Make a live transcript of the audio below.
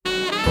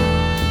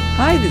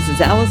Hi, this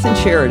is Allison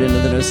Sheridan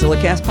of the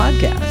NosillaCast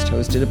podcast,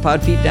 hosted at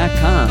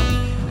podfeet.com,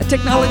 a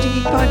technology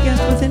geek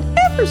podcast with an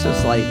ever so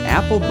slight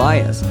Apple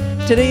bias.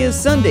 Today is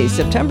Sunday,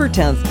 September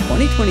 10th,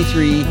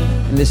 2023,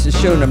 and this is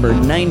show number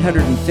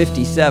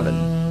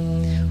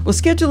 957. Well,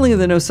 scheduling of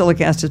the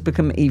NosillaCast has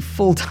become a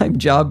full-time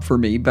job for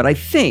me, but I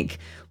think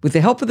with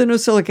the help of the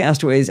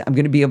NosillaCastaways, I'm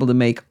going to be able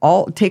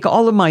to take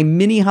all of my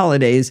mini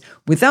holidays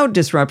without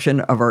disruption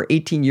of our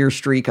 18-year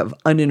streak of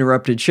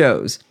uninterrupted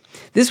shows.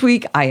 This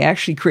week, I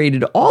actually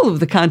created all of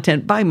the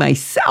content by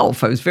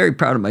myself. I was very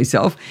proud of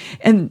myself.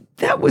 And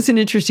that was an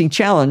interesting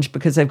challenge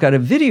because I've got a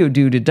video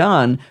due to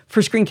Don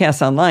for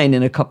Screencasts Online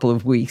in a couple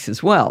of weeks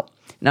as well.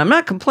 Now, I'm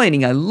not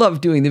complaining. I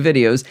love doing the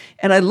videos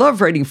and I love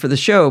writing for the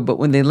show, but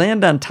when they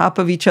land on top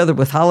of each other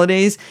with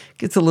holidays, it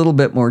gets a little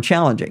bit more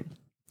challenging.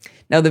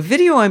 Now, the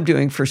video I'm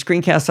doing for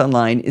Screencasts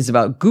Online is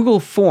about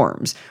Google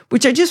Forms,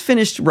 which I just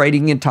finished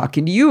writing and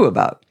talking to you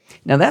about.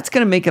 Now, that's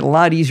going to make it a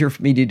lot easier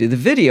for me to do the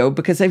video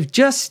because I've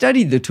just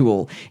studied the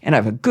tool and I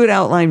have a good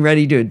outline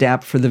ready to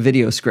adapt for the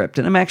video script,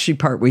 and I'm actually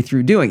partway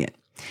through doing it.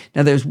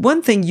 Now, there's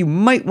one thing you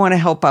might want to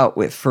help out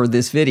with for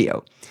this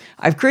video.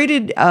 I've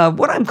created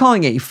what I'm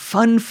calling a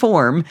fun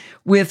form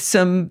with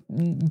some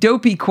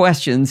dopey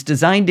questions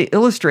designed to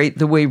illustrate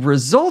the way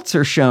results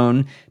are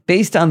shown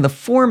based on the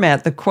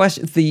format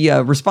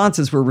the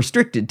responses were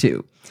restricted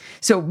to.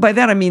 So by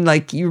that, I mean,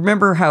 like, you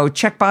remember how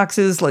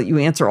checkboxes let you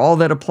answer all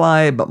that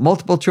apply, but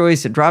multiple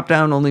choice and drop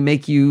down only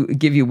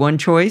give you one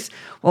choice?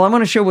 Well, I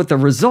want to show what the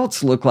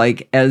results look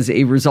like as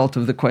a result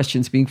of the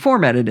questions being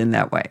formatted in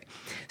that way.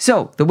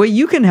 So the way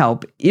you can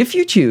help, if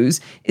you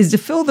choose, is to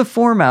fill the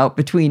form out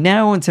between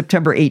now and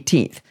September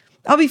 18th.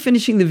 I'll be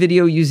finishing the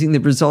video using the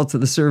results of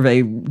the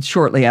survey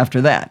shortly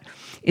after that.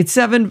 It's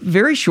 7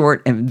 very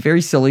short and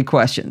very silly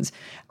questions.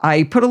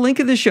 I put a link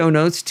in the show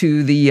notes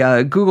to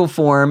the Google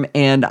form,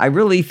 and I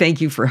really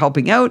thank you for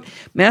helping out.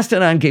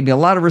 Mastodon gave me a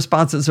lot of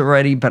responses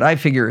already, but I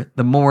figure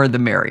the more the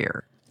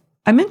merrier.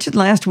 I mentioned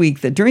last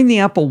week that during the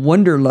Apple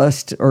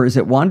Wanderlust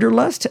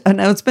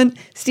announcement,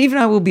 Steve and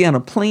I will be on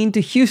a plane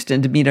to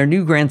Houston to meet our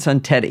new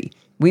grandson, Teddy.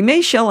 We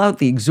may shell out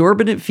the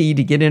exorbitant fee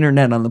to get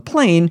internet on the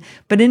plane,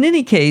 but in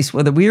any case,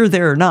 whether we are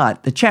there or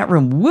not, the chat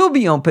room will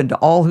be open to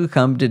all who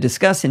come to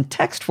discuss in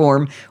text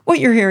form what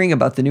you're hearing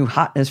about the new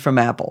hotness from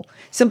Apple.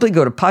 Simply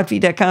go to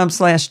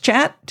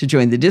podfeet.com/chat to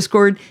join the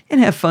Discord and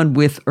have fun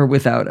with or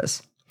without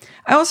us.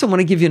 I also want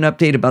to give you an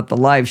update about the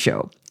live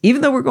show.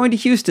 Even though we're going to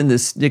Houston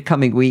this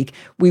coming week,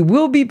 we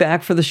will be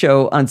back for the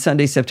show on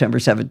Sunday, September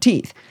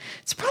 17th.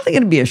 It's probably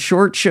going to be a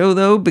short show,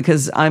 though,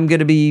 because I'm going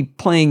to be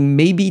playing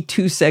maybe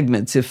 2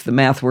 segments if the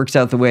math works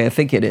out the way I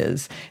think it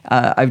is.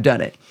 I've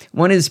done it.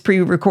 One is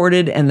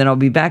pre-recorded, and then I'll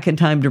be back in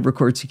time to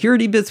record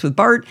security bits with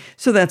Bart,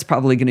 so that's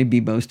probably going to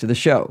be most of the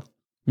show.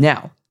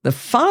 Now, the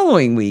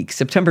following week,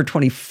 September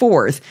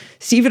 24th,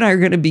 Steve and I are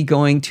going to be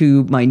going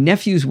to my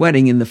nephew's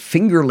wedding in the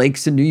Finger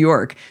Lakes in New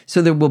York,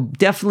 so there will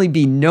definitely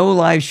be no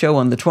live show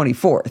on the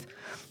 24th.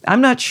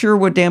 I'm not sure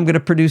what day I'm going to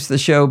produce the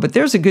show, but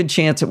there's a good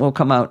chance it won't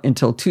come out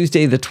until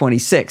Tuesday the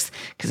 26th,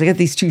 because I got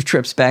these 2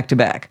 trips back to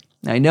back.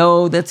 I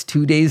know that's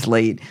 2 days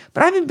late,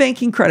 but I've been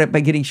banking credit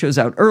by getting shows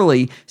out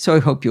early, so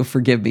I hope you'll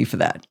forgive me for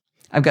that.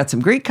 I've got some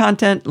great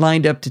content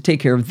lined up to take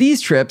care of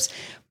these trips,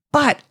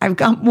 but I've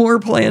got more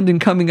planned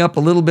and coming up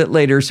a little bit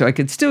later, so I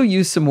could still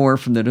use some more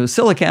from the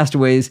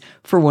NosillaCastaways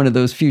for one of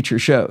those future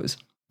shows.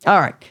 All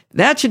right,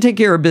 that should take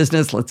care of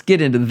business. Let's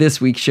get into this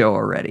week's show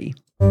already.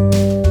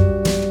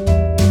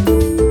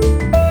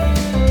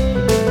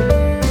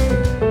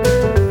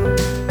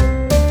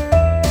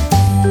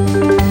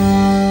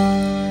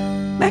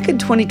 Back in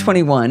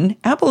 2021,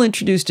 Apple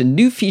introduced a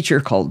new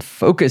feature called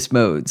Focus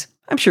Modes.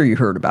 I'm sure you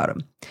heard about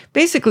them.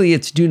 Basically,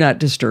 it's Do Not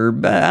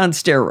Disturb on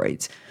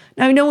steroids.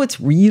 Now, I know it's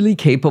really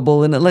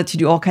capable and it lets you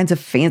do all kinds of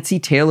fancy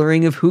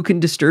tailoring of who can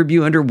disturb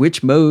you under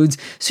which modes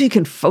so you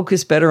can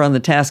focus better on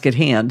the task at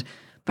hand,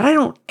 but I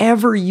don't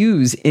ever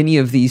use any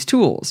of these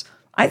tools.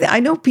 I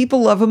know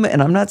people love them,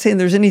 and I'm not saying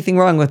there's anything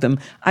wrong with them.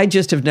 I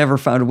just have never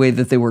found a way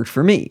that they worked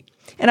for me.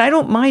 And I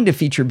don't mind a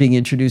feature being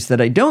introduced that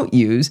I don't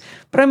use,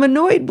 but I'm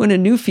annoyed when a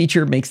new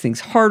feature makes things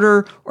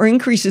harder or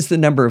increases the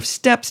number of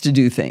steps to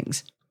do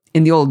things.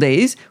 In the old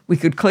days, we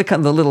could click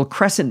on the little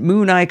crescent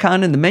moon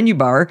icon in the menu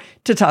bar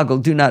to toggle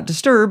Do Not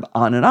Disturb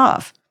on and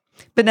off.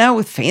 But now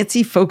with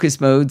fancy focus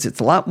modes, it's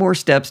a lot more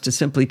steps to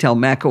simply tell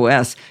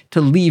macOS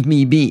to leave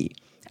me be.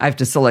 I have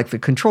to select the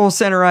control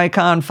center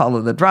icon,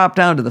 follow the drop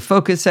down to the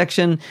focus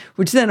section,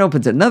 which then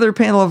opens another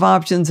panel of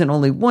options, and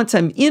only once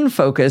I'm in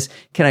focus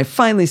can I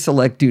finally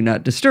select Do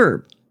Not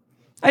Disturb.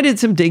 I did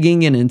some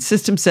digging, and in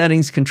System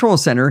Settings Control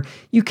Center,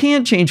 you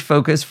can change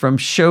focus from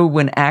Show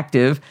When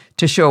Active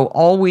to Show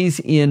Always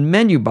in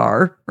Menu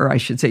Bar, or I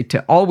should say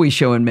to Always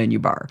Show in Menu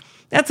Bar.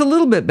 That's a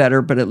little bit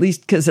better, but at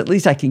least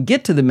I can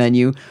get to the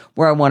menu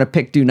where I want to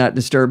pick Do Not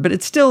Disturb, but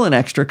it's still an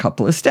extra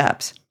couple of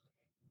steps.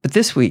 But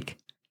this week,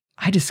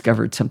 I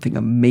discovered something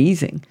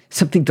amazing,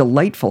 something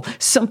delightful,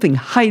 something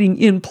hiding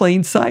in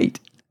plain sight.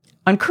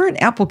 On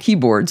current Apple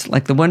keyboards,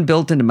 like the one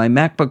built into my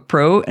MacBook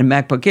Pro and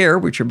MacBook Air,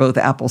 which are both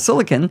Apple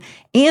Silicon,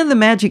 and the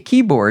Magic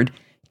Keyboard,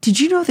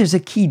 did you know there's a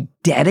key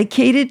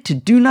dedicated to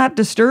Do Not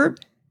Disturb?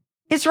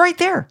 It's right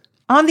there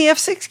on the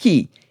F6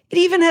 key. It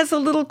even has a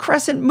little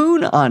crescent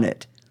moon on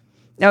it.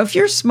 Now, if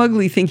you're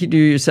smugly thinking to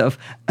yourself,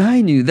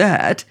 I knew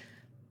that,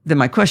 then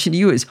my question to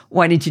you is,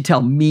 why didn't you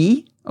tell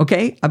me?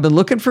 Okay, I've been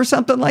looking for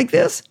something like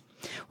this.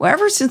 Well,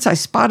 ever since I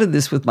spotted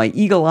this with my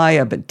eagle eye,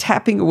 I've been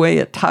tapping away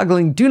at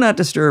toggling Do Not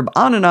Disturb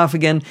on and off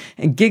again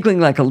and giggling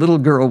like a little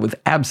girl with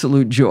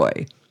absolute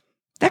joy.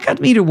 That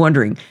got me to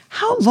wondering,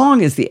 how long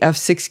has the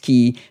F6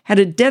 key had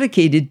a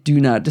dedicated Do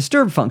Not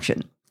Disturb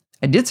function?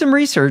 I did some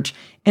research,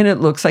 and it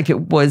looks like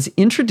it was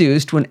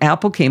introduced when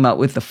Apple came out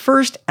with the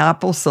first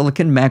Apple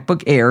Silicon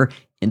MacBook Air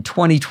in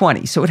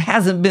 2020, so it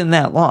hasn't been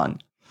that long.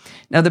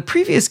 Now, the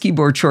previous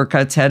keyboard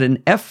shortcuts had an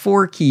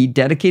F4 key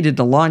dedicated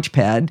to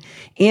Launchpad,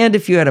 and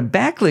if you had a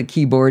backlit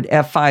keyboard,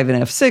 F5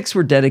 and F6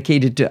 were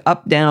dedicated to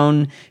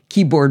up-down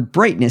keyboard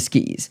brightness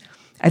keys.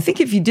 I think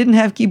if you didn't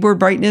have keyboard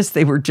brightness,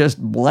 they were just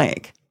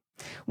blank.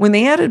 When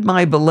they added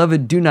my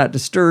beloved Do Not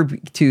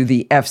Disturb to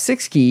the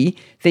F6 key,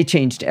 they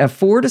changed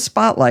F4 to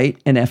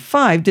Spotlight and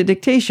F5 to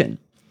Dictation.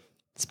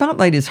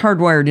 Spotlight is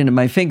hardwired into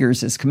my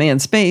fingers as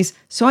command space,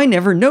 so I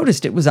never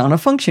noticed it was on a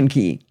function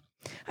key.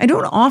 I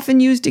don't often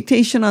use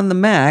dictation on the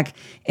Mac,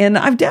 and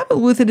I've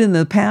dabbled with it in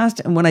the past,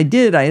 and when I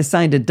did, I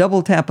assigned a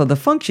double tap of the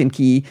function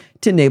key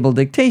to enable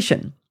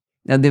dictation.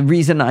 Now, the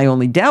reason I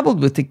only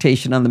dabbled with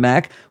dictation on the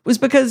Mac was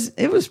because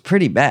it was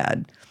pretty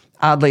bad.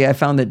 Oddly, I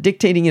found that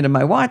dictating into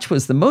my watch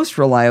was the most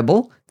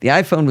reliable, the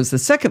iPhone was the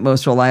second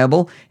most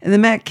reliable, and the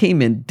Mac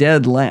came in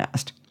dead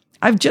last.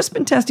 I've just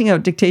been testing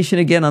out dictation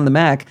again on the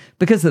Mac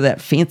because of that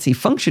fancy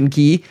function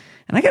key,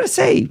 and I gotta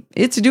say,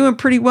 it's doing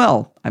pretty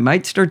well. I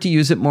might start to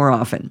use it more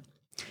often.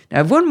 Now, I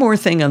have one more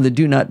thing on the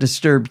Do Not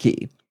Disturb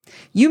key.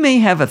 You may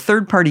have a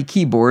third-party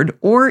keyboard,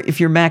 or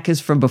if your Mac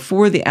is from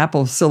before the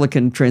Apple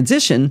Silicon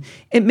transition,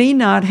 it may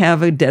not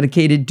have a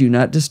dedicated Do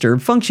Not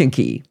Disturb function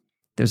key.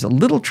 There's a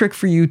little trick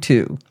for you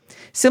too.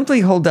 Simply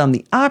hold down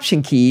the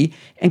Option key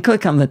and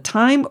click on the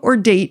time or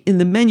date in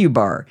the menu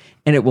bar,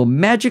 and it will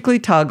magically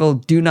toggle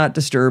Do Not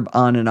Disturb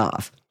on and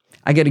off.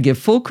 I got to give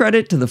full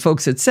credit to the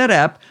folks at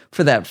SetApp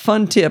for that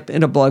fun tip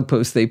in a blog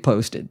post they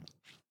posted.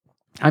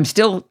 I'm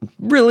still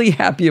really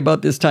happy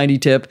about this tiny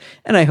tip,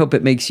 and I hope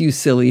it makes you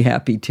silly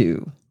happy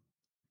too.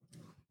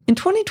 In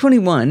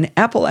 2021,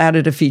 Apple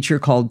added a feature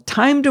called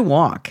Time to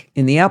Walk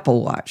in the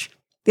Apple Watch.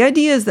 The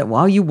idea is that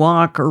while you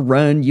walk or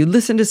run, you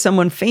listen to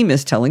someone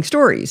famous telling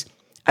stories.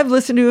 I've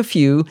listened to a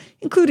few,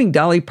 including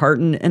Dolly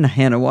Parton and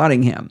Hannah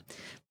Waddingham.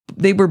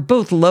 They were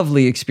both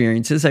lovely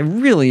experiences. I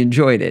really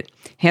enjoyed it.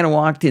 Hannah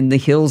walked in the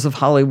hills of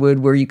Hollywood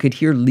where you could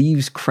hear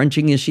leaves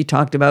crunching as she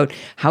talked about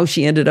how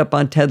she ended up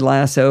on Ted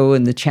Lasso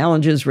and the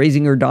challenges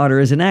raising her daughter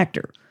as an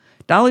actor.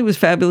 Dolly was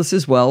fabulous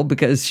as well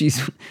because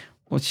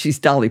she's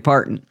Dolly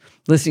Parton.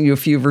 Listening to a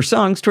few of her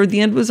songs toward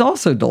the end was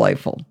also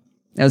delightful.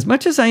 As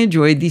much as I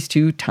enjoyed these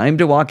two Time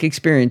to Walk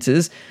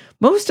experiences,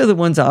 most of the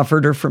ones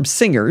offered are from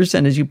singers,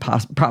 and as you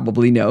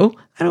probably know,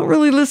 I don't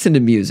really listen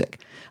to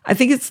music. I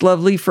think it's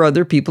lovely for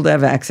other people to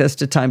have access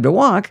to Time to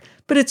Walk,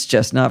 but it's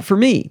just not for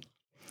me.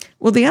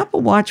 Well, the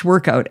Apple Watch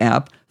workout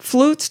app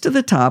floats to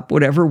the top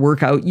whatever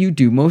workout you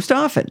do most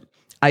often.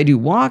 I do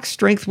walks,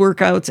 strength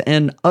workouts,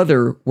 and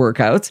other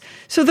workouts,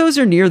 so those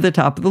are near the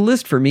top of the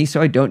list for me,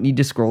 so I don't need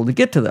to scroll to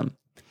get to them.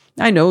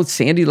 I know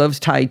Sandy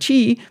loves Tai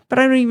Chi, but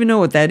I don't even know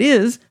what that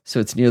is, so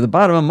it's near the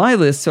bottom of my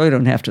list, so I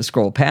don't have to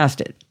scroll past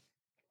it.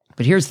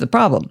 But here's the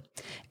problem.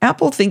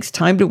 Apple thinks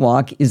Time to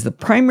Walk is the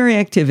primary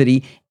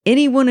activity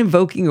anyone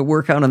invoking a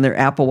workout on their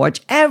Apple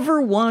Watch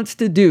ever wants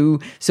to do,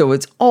 so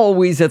it's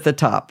always at the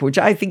top, which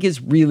I think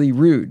is really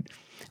rude.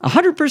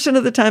 100%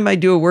 of the time I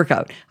do a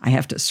workout, I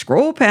have to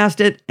scroll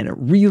past it, and it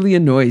really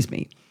annoys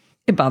me.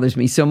 It bothers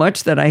me so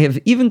much that I have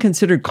even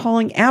considered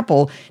calling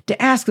Apple to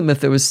ask them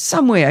if there was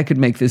some way I could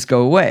make this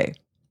go away.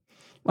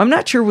 Well, I'm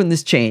not sure when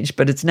this changed,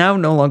 but it's now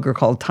no longer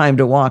called Time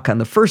to Walk on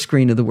the first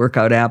screen of the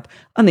workout app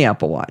on the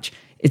Apple Watch.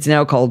 It's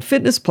now called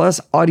Fitness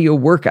Plus Audio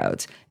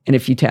Workouts, and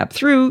if you tap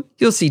through,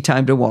 you'll see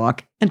Time to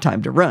Walk and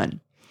Time to Run.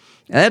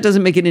 Now, that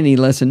doesn't make it any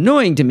less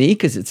annoying to me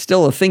because it's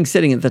still a thing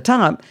sitting at the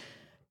top,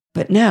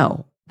 but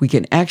now we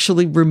can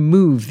actually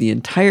remove the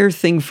entire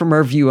thing from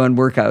our view on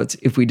workouts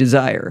if we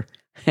desire,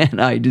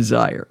 and I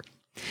desire.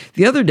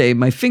 The other day,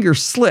 my finger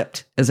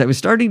slipped as I was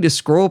starting to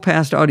scroll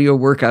past audio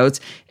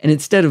workouts, and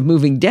instead of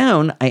moving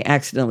down, I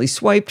accidentally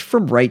swiped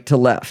from right to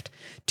left.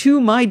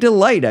 To my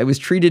delight, I was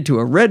treated to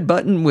a red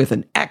button with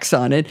an X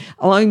on it,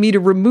 allowing me to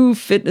remove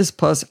Fitness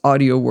Plus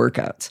audio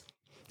workouts.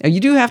 Now, you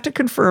do have to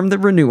confirm the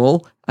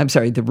removal,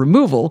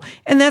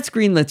 and that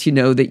screen lets you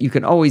know that you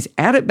can always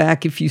add it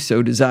back if you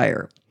so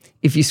desire.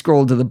 If you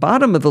scroll to the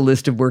bottom of the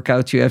list of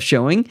workouts you have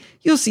showing,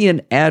 you'll see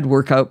an Add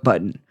Workout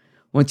button.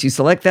 Once you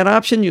select that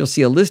option, you'll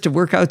see a list of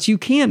workouts you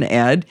can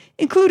add,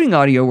 including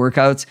audio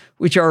workouts,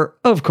 which are,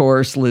 of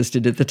course,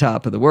 listed at the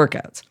top of the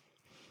workouts.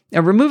 Now,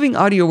 removing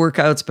audio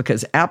workouts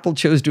because Apple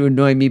chose to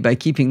annoy me by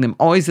keeping them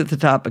always at the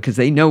top because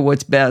they know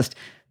what's best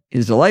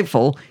is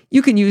delightful.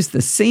 You can use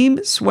the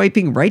same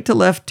swiping right to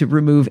left to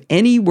remove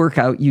any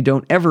workout you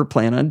don't ever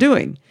plan on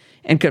doing.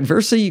 And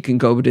conversely, you can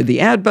go to the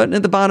add button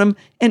at the bottom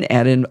and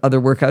add in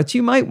other workouts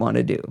you might want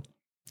to do.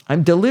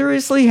 I'm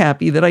deliriously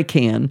happy that I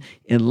can,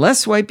 in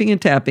less swiping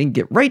and tapping,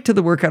 get right to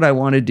the workout I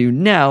want to do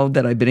now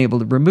that I've been able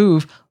to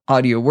remove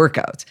audio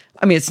workouts.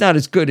 I mean, it's not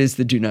as good as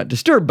the Do Not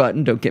Disturb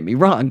button, don't get me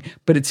wrong,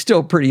 but it's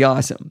still pretty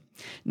awesome.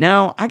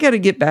 Now, I got to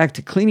get back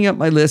to cleaning up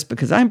my list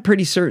because I'm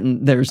pretty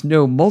certain there's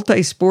no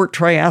multi-sport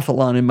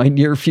triathlon in my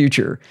near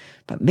future,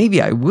 but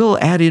maybe I will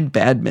add in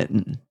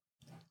badminton.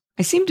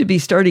 I seem to be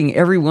starting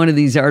every one of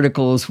these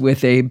articles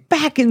with a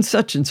back in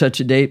such and such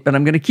a date, but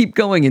I'm going to keep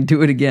going and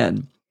do it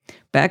again.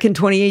 Back in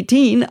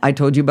 2018, I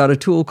told you about a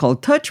tool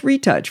called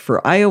TouchRetouch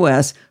for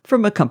iOS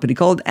from a company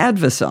called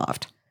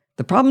Advasoft.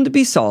 The problem to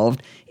be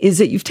solved is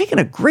that you've taken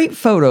a great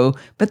photo,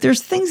 but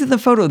there's things in the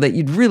photo that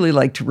you'd really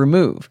like to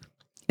remove.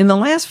 In the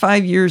last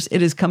 5 years,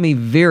 it has come a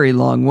very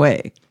long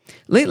way.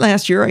 Late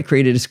last year, I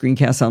created a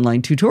Screencast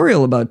Online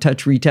tutorial about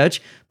TouchRetouch,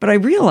 but I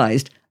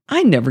realized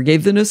I never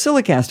gave the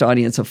NosillaCast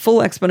audience a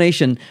full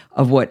explanation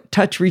of what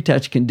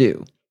TouchRetouch can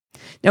do.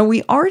 Now,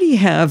 we already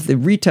have the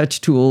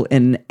Retouch tool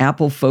in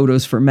Apple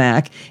Photos for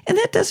Mac, and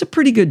that does a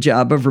pretty good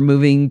job of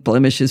removing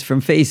blemishes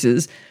from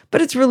faces,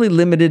 but it's really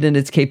limited in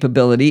its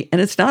capability,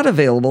 and it's not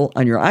available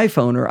on your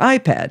iPhone or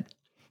iPad.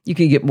 You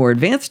can get more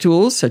advanced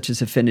tools, such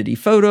as Affinity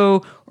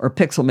Photo or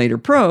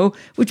Pixelmator Pro,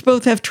 which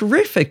both have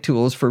terrific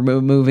tools for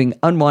removing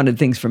unwanted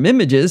things from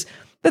images,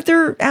 but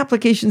they're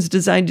applications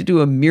designed to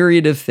do a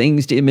myriad of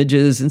things to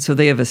images, and so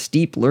they have a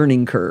steep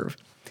learning curve.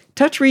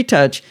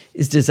 TouchRetouch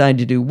is designed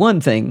to do one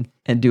thing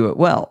and do it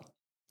well.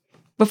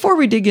 Before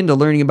we dig into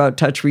learning about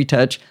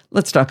TouchRetouch,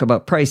 let's talk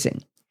about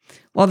pricing.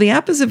 While the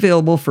app is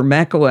available for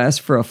macOS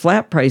for a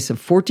flat price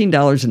of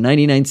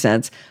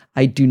 $14.99,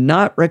 I do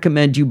not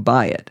recommend you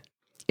buy it.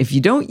 If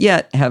you don't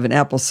yet have an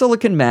Apple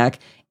Silicon Mac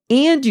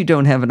and you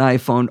don't have an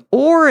iPhone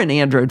or an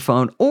Android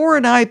phone or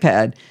an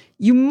iPad,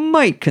 you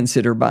might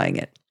consider buying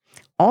it.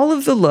 All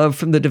of the love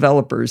from the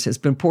developers has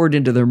been poured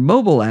into their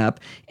mobile app,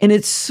 and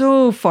it's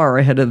so far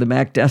ahead of the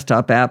Mac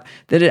desktop app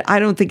that I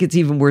don't think it's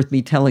even worth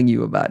me telling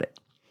you about it.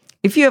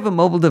 If you have a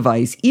mobile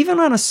device, even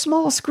on a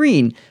small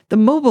screen, the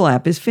mobile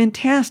app is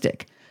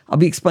fantastic. I'll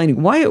be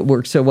explaining why it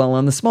works so well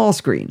on the small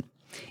screen.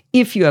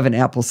 If you have an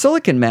Apple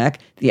Silicon Mac,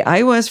 the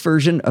iOS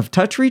version of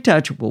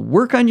TouchRetouch will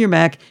work on your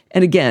Mac,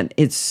 and again,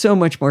 it's so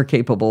much more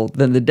capable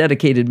than the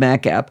dedicated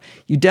Mac app.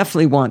 You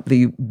definitely want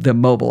the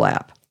mobile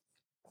app.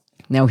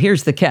 Now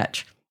here's the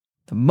catch.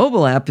 The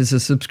mobile app is a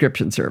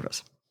subscription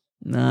service.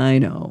 I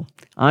know.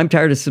 I'm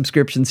tired of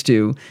subscriptions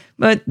too,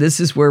 but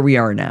this is where we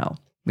are now.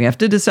 We have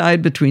to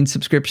decide between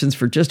subscriptions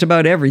for just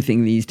about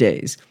everything these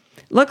days.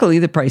 Luckily,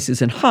 the price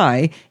isn't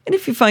high, and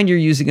if you find you're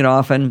using it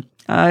often,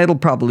 it'll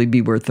probably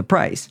be worth the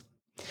price.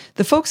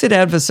 The folks at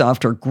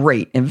Advasoft are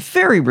great and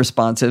very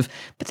responsive,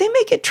 but they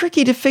make it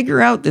tricky to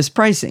figure out this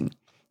pricing.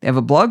 They have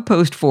a blog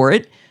post for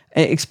it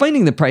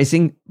explaining the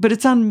pricing, but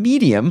it's on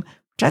Medium,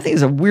 which I think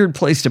is a weird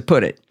place to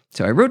put it.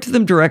 So I wrote to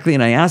them directly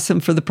and I asked them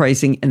for the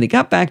pricing, and they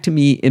got back to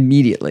me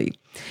immediately.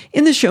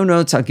 In the show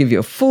notes, I'll give you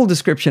a full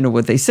description of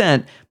what they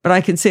sent, but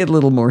I can say it a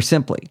little more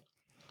simply.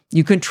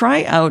 You can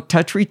try out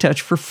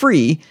TouchRetouch for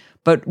free,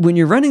 but when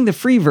you're running the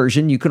free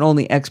version, you can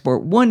only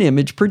export one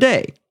image per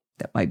day.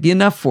 That might be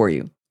enough for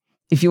you.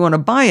 If you want to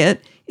buy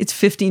it, it's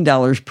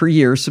 $15 per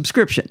year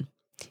subscription.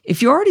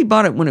 If you already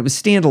bought it when it was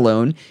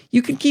standalone,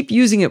 you can keep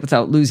using it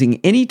without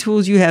losing any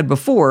tools you had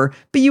before,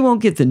 but you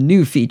won't get the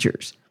new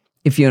features.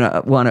 If you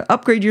want to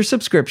upgrade your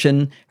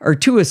subscription, or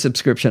to a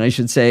subscription, I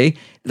should say,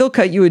 they'll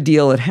cut you a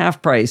deal at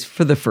half price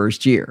for the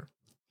first year.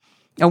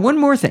 Now, one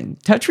more thing.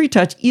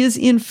 TouchRetouch is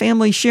in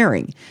family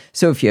sharing.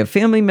 So if you have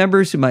family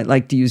members who might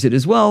like to use it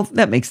as well,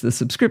 that makes the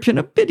subscription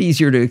a bit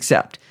easier to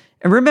accept.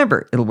 And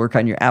remember, it'll work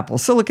on your Apple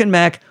Silicon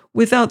Mac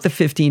without the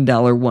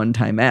 $15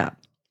 one-time app.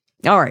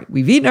 All right,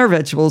 we've eaten our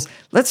vegetables.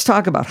 Let's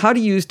talk about how to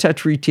use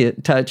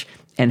TouchRetouch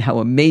and how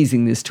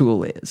amazing this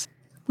tool is.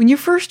 When you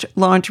first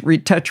launch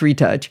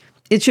TouchRetouch,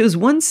 it shows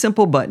one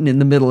simple button in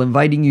the middle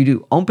inviting you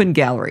to Open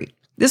Gallery.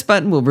 This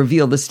button will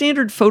reveal the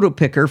standard photo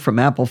picker from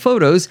Apple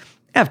Photos,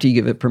 after you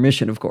give it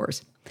permission, of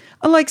course.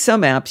 Unlike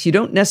some apps, you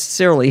don't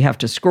necessarily have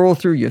to scroll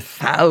through your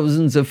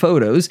thousands of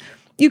photos.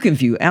 You can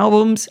view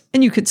albums,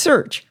 and you can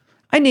search.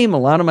 I name a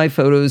lot of my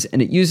photos, and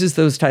it uses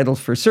those titles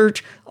for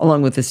search,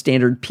 along with the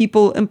standard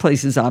people and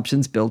places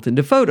options built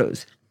into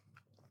photos.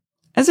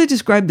 As I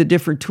describe the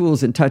different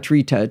tools in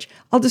TouchRetouch,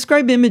 I'll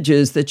describe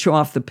images that show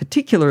off the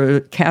particular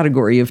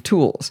category of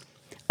tools.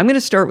 I'm going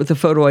to start with a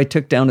photo I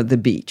took down at the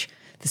beach.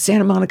 The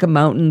Santa Monica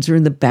Mountains are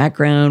in the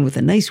background with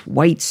a nice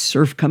white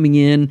surf coming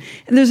in,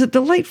 and there's a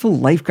delightful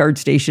lifeguard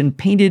station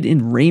painted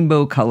in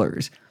rainbow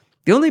colors.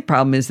 The only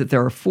problem is that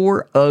there are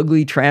 4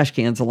 ugly trash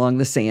cans along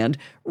the sand,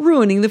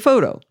 ruining the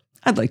photo.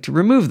 I'd like to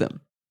remove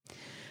them.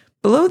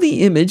 Below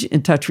the image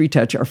in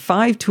TouchRetouch are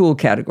 5 tool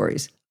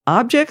categories: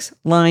 objects,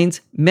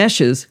 lines,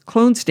 meshes,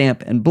 clone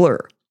stamp, and blur.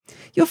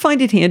 You'll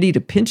find it handy to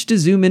pinch to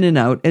zoom in and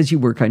out as you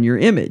work on your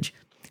image.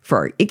 For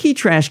our icky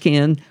trash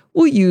can,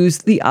 we'll use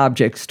the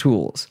Objects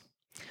tools.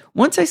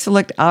 Once I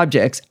select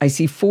Objects, I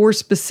see 4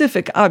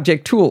 specific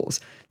object tools.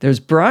 There's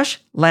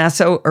Brush,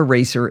 Lasso,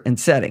 Eraser, and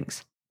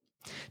Settings.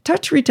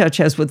 TouchRetouch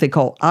has what they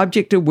call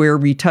object-aware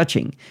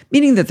retouching,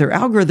 meaning that their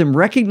algorithm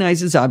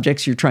recognizes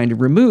objects you're trying to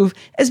remove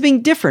as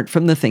being different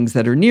from the things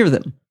that are near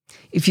them.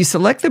 If you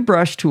select the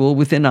brush tool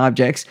within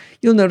objects,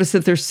 you'll notice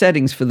that there's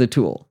settings for the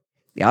tool.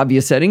 The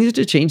obvious setting is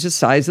to change the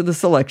size of the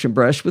selection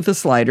brush with a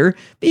slider,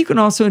 but you can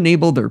also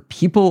enable their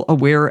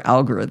people-aware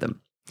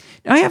algorithm.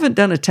 Now, I haven't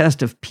done a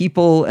test of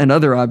people and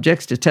other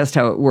objects to test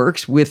how it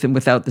works with and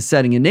without the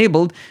setting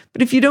enabled,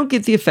 but if you don't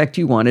get the effect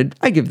you wanted,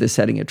 I give this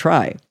setting a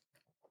try.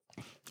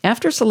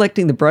 After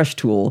selecting the brush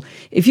tool,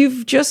 if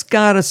you've just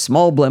got a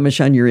small blemish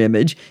on your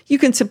image, you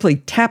can simply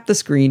tap the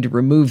screen to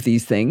remove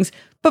these things,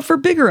 but for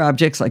bigger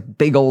objects like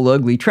big old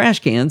ugly trash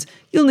cans,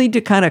 you'll need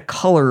to kind of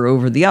color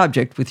over the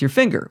object with your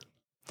finger.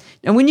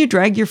 Now, when you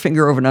drag your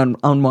finger over an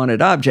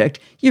unwanted object,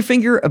 your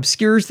finger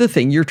obscures the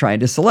thing you're trying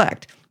to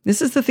select.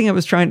 This is the thing I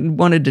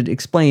wanted to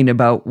explain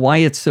about why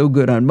it's so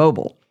good on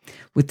mobile.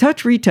 With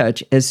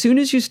TouchRetouch, as soon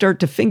as you start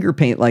to finger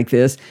paint like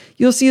this,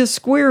 you'll see a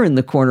square in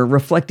the corner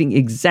reflecting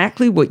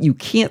exactly what you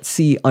can't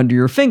see under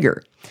your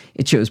finger.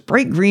 It shows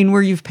bright green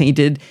where you've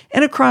painted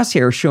and a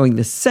crosshair showing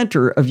the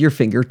center of your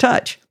finger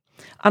touch.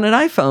 On an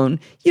iPhone,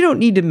 you don't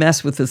need to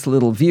mess with this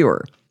little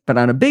viewer. But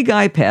on a big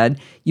iPad,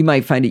 you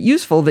might find it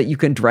useful that you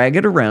can drag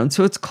it around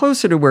so it's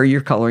closer to where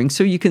you're coloring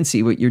so you can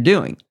see what you're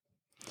doing.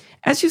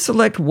 As you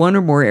select one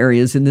or more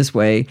areas in this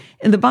way,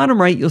 in the bottom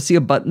right, you'll see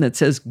a button that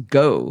says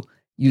Go.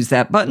 Use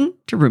that button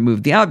to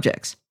remove the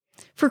objects.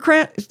 For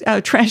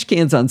trash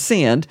cans on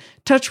sand,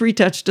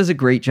 TouchRetouch does a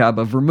great job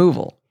of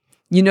removal.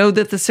 You know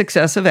that the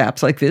success of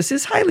apps like this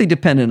is highly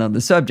dependent on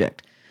the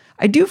subject.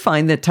 I do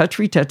find that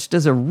TouchRetouch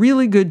does a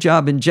really good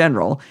job in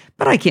general,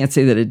 but I can't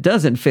say that it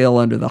doesn't fail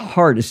under the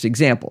hardest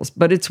examples,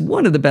 but it's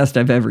one of the best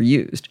I've ever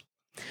used.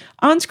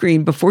 On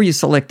screen, before you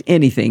select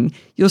anything,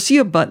 you'll see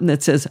a button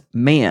that says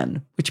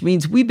Man, which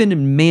means we've been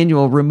in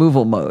manual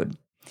removal mode.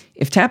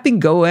 If tapping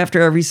Go after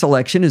every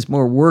selection is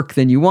more work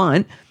than you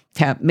want,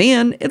 tap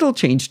Man, it'll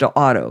change to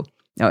Auto.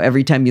 Now,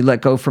 every time you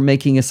let go from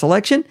making a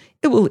selection,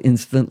 it will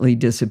instantly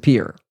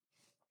disappear.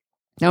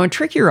 Now, in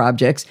trickier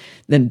objects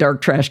than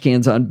dark trash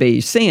cans on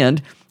beige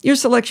sand, your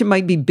selection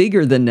might be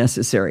bigger than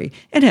necessary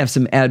and have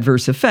some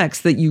adverse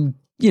effects that you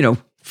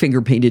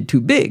finger painted too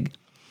big.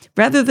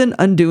 Rather than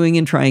undoing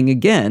and trying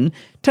again,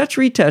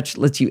 TouchRetouch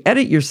lets you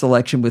edit your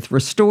selection with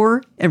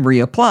Restore and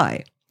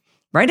Reapply.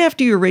 Right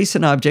after you erase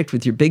an object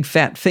with your big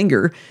fat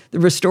finger, the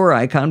Restore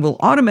icon will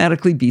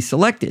automatically be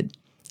selected.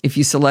 If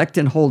you select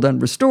and hold on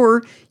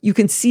Restore, you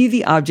can see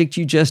the object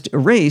you just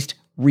erased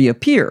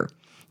reappear.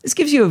 This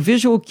gives you a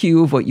visual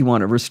cue of what you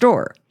want to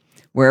restore.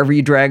 Wherever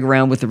you drag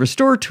around with the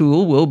Restore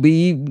tool will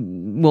be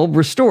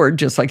restored,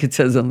 just like it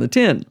says on the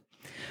tin.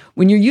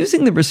 When you're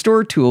using the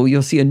Restore tool,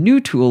 you'll see a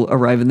new tool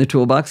arrive in the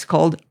toolbox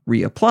called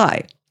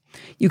Reapply.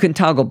 You can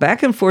toggle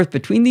back and forth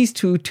between these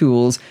two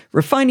tools,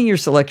 refining your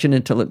selection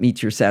until it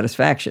meets your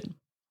satisfaction.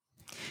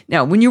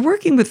 Now, when you're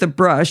working with the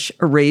Brush,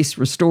 Erase,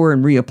 Restore,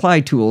 and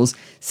Reapply tools,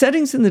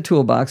 settings in the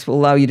toolbox will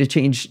allow you to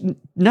change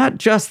not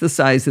just the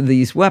size of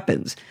these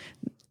weapons.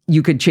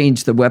 You could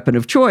change the weapon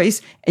of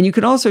choice, and you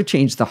can also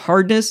change the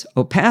hardness,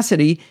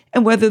 opacity,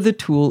 and whether the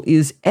tool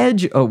is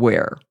edge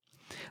aware.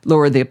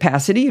 Lower the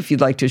opacity if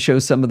you'd like to show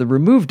some of the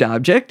removed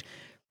object.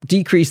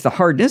 Decrease the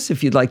hardness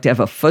if you'd like to have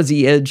a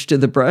fuzzy edge to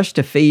the brush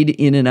to fade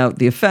in and out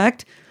the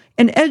effect.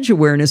 And edge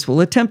awareness will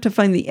attempt to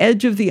find the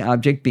edge of the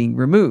object being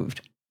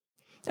removed.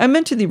 I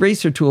mentioned the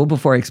eraser tool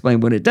before I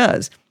explain what it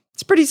does.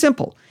 It's pretty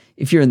simple.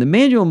 If you're in the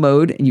manual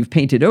mode and you've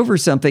painted over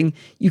something,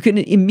 you can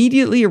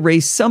immediately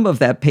erase some of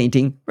that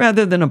painting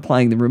rather than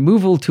applying the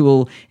removal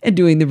tool and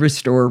doing the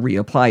Restore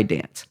Reapply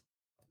dance.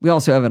 We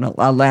also have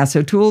a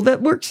lasso tool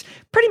that works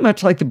pretty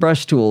much like the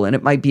brush tool, and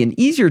it might be an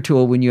easier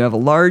tool when you have a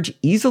large,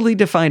 easily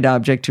defined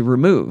object to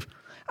remove.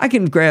 I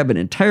can grab an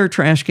entire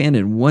trash can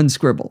in one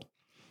scribble.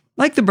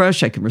 Like the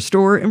brush, I can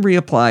restore and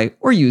reapply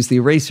or use the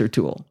eraser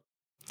tool.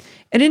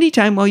 At any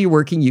time while you're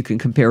working, you can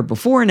compare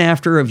before and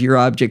after of your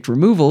object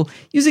removal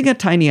using a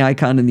tiny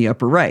icon in the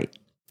upper right.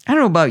 I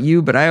don't know about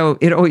you, but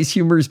it always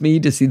humors me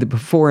to see the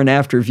before and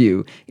after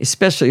view,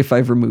 especially if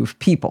I've removed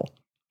people.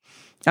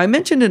 I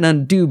mentioned an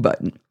undo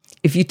button.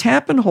 If you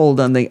tap and hold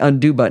on the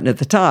undo button at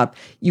the top,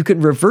 you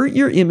can revert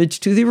your image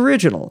to the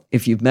original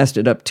if you've messed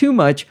it up too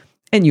much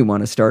and you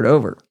want to start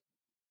over.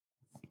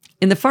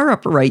 In the far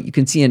upper right, you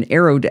can see an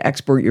arrow to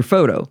export your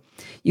photo.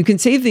 You can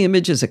save the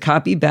image as a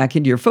copy back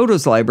into your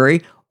photos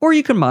library, or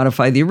you can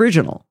modify the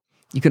original.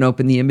 You can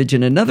open the image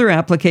in another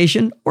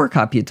application or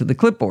copy it to the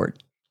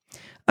clipboard.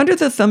 Under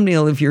the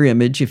thumbnail of your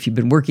image, if you've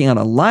been working on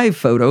a live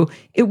photo,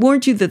 it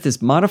warns you that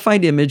this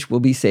modified image will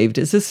be saved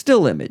as a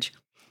still image.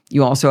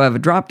 You also have a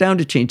drop-down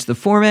to change the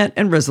format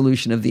and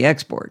resolution of the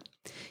export.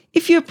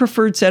 If you have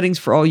preferred settings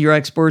for all your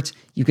exports,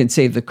 you can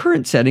save the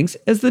current settings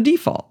as the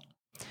default.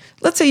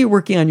 Let's say you're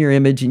working on your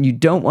image and you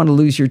don't want to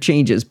lose your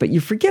changes, but you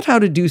forget how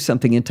to do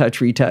something in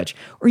TouchRetouch,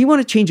 or you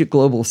want to change a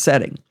global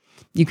setting.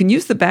 You can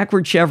use the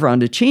backward chevron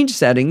to change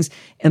settings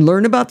and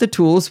learn about the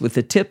tools with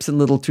the tips and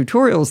little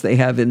tutorials they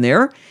have in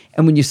there,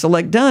 and when you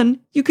select Done,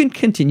 you can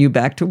continue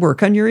back to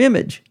work on your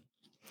image.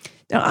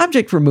 Now,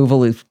 object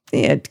removal is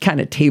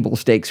kind of table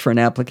stakes for an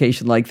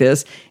application like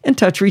this, and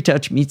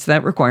TouchRetouch meets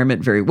that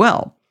requirement very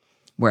well.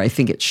 Where I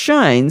think it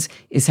shines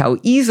is how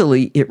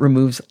easily it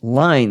removes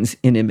lines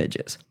in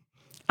images.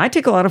 I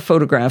take a lot of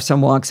photographs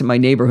on walks in my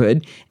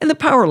neighborhood, and the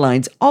power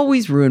lines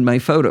always ruin my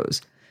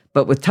photos.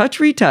 But with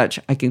TouchRetouch,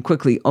 I can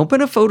quickly open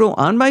a photo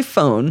on my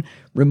phone,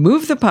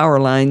 remove the power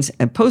lines,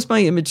 and post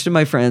my image to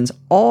my friends,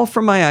 all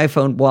from my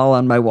iPhone while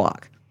on my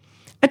walk.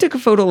 I took a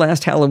photo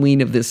last Halloween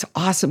of this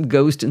awesome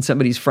ghost in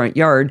somebody's front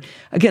yard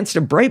against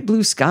a bright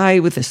blue sky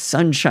with the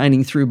sun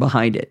shining through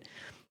behind it.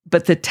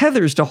 But the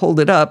tethers to hold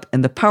it up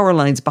and the power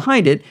lines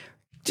behind it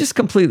just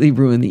completely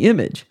ruin the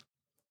image.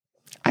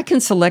 I can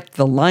select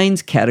the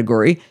lines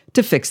category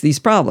to fix these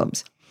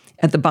problems.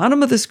 At the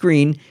bottom of the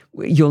screen,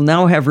 you'll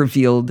now have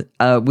revealed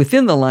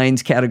within the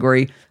lines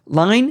category,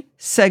 line,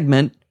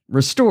 segment,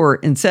 restore,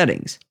 and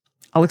settings.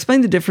 I'll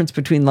explain the difference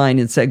between line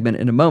and segment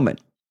in a moment.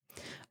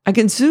 I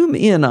can zoom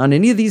in on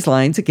any of these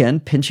lines, again,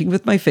 pinching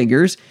with my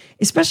fingers,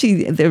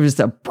 especially there is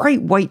a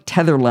bright white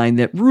tether line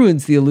that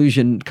ruins the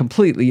illusion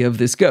completely of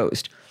this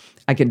ghost.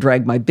 I can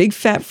drag my big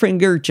fat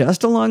finger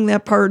just along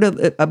that part of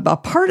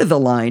the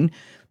line,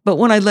 but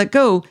when I let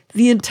go,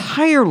 the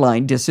entire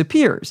line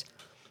disappears.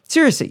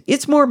 Seriously,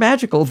 it's more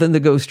magical than the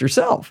ghost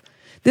herself.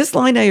 This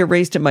line I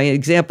erased in my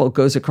example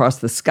goes across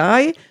the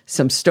sky,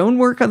 some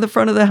stonework on the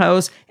front of the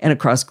house, and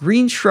across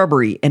green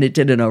shrubbery, and it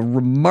did a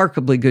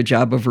remarkably good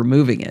job of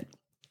removing it.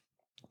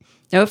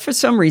 Now, if for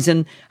some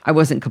reason I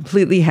wasn't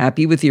completely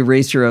happy with the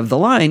erasure of the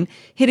line,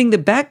 hitting the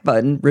back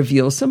button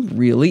reveals some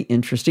really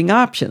interesting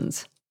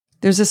options.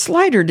 There's a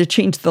slider to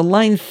change the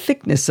line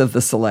thickness of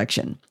the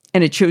selection,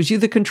 and it shows you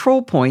the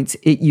control points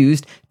it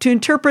used to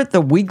interpret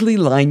the wiggly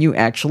line you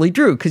actually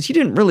drew, because you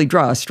didn't really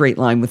draw a straight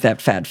line with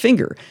that fat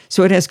finger,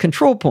 so it has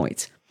control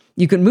points.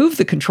 You can move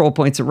the control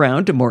points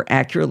around to more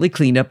accurately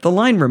clean up the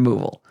line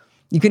removal.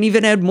 You can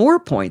even add more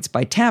points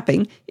by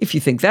tapping if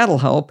you think that'll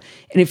help,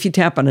 and if you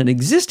tap on an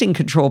existing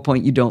control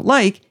point you don't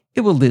like,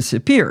 it will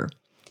disappear.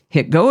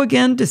 Hit go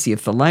again to see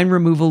if the line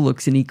removal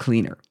looks any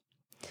cleaner.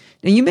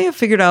 Now, you may have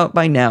figured out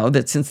by now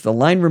that since the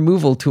line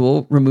removal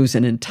tool removes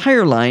an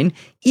entire line,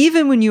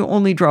 even when you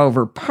only draw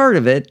over part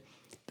of it,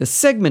 the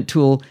segment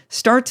tool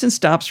starts and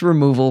stops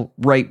removal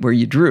right where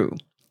you drew.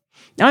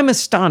 Now, I'm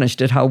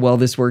astonished at how well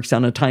this works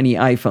on a tiny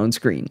iPhone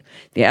screen.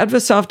 The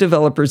Advasoft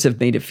developers have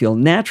made it feel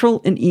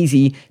natural and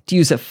easy to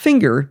use a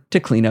finger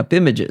to clean up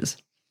images.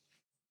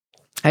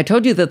 I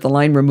told you that the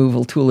line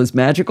removal tool is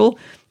magical,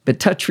 but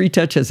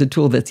TouchRetouch has a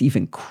tool that's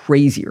even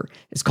crazier.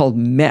 It's called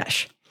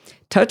Mesh.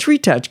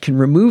 TouchRetouch can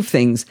remove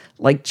things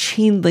like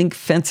chain link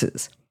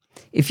fences.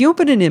 If you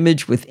open an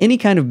image with any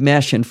kind of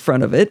mesh in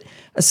front of it,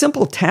 a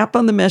simple tap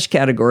on the mesh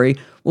category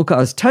will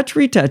cause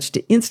TouchRetouch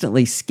to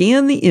instantly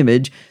scan the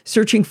image,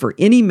 searching for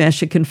any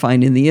mesh it can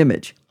find in the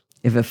image.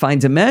 If it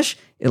finds a mesh,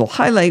 it'll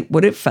highlight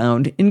what it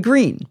found in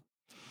green.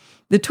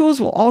 The tools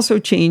will also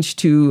change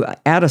to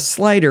add a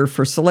slider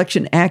for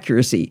selection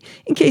accuracy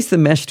in case the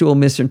mesh tool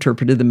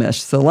misinterpreted the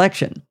mesh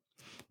selection.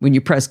 When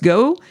you press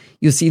go,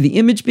 you'll see the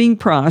image being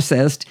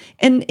processed,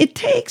 and it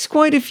takes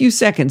quite a few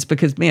seconds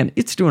because, man,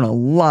 it's doing a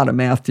lot of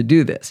math to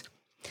do this.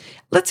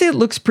 Let's say it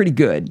looks pretty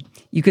good.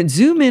 You can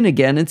zoom in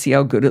again and see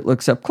how good it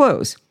looks up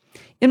close.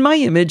 In my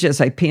image, as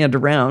I panned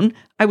around,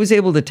 I was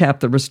able to tap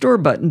the restore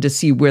button to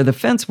see where the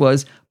fence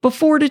was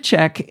before to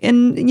check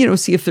and,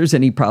 see if there's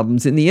any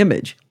problems in the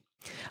image.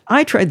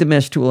 I tried the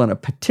mesh tool on a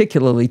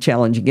particularly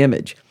challenging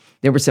image.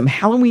 There were some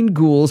Halloween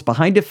ghouls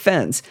behind a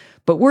fence,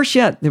 but worse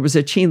yet, there was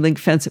a chain link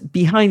fence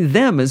behind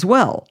them as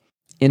well.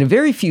 In a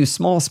very few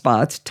small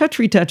spots,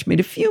 TouchRetouch made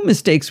a few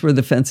mistakes where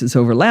the fences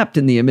overlapped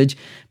in the image,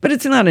 but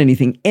it's not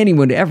anything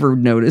anyone would ever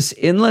notice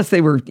unless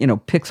they were,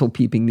 pixel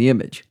peeping the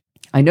image.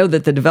 I know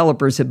that the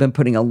developers have been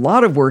putting a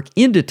lot of work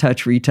into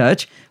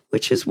TouchRetouch,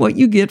 which is what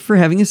you get for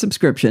having a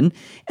subscription,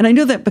 and I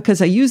know that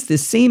because I used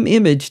this same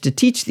image to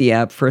teach the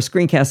app for a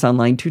Screencast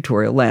Online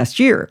tutorial last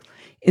year.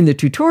 In the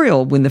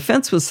tutorial, when the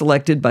fence was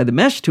selected by the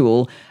mesh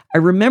tool, I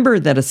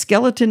remembered that a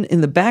skeleton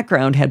in the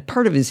background had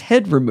part of his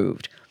head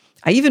removed.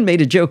 I even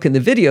made a joke in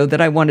the video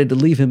that I wanted to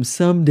leave him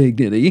some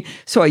dignity,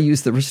 so I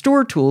used the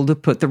restore tool to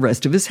put the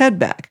rest of his head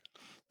back.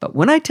 But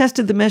when I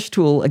tested the mesh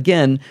tool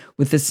again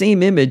with the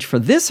same image for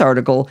this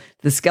article,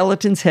 the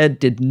skeleton's head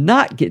did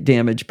not get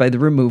damaged by the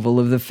removal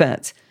of the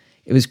fence.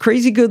 It was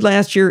crazy good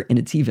last year, and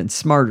it's even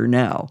smarter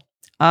now.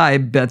 I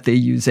bet they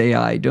use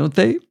AI, don't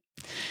they?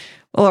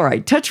 Well, all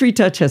right,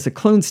 TouchRetouch has a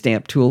clone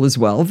stamp tool as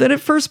well that at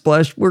first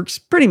blush works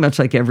pretty much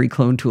like every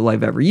clone tool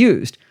I've ever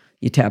used.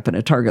 You tap in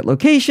a target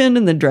location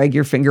and then drag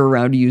your finger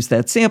around to use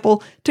that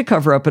sample to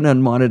cover up an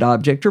unwanted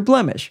object or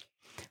blemish.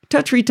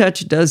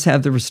 TouchRetouch does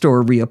have the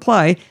restore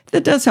reapply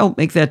that does help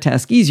make that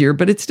task easier,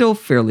 but it's still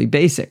fairly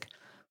basic.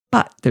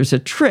 But there's a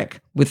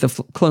trick with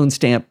the clone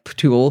stamp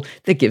tool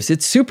that gives it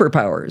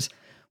superpowers.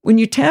 When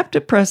you tap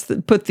to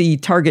put the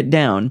target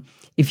down,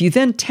 if you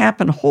then tap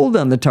and hold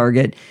on the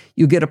target,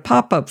 you get a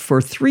pop-up for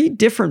 3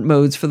 different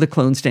modes for the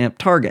clone stamp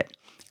target: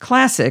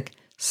 Classic,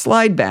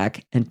 Slide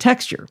Back, and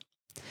Texture.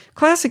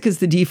 Classic is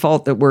the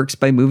default that works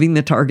by moving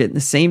the target in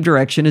the same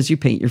direction as you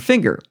paint your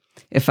finger.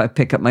 If I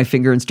pick up my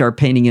finger and start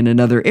painting in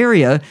another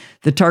area,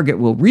 the target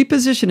will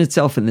reposition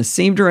itself in the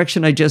same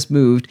direction I just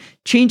moved,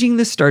 changing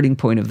the starting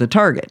point of the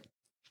target.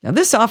 Now,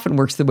 this often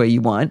works the way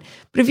you want,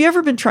 but have you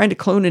ever been trying to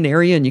clone an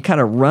area and you kind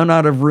of run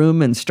out of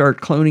room and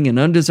start cloning an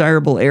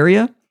undesirable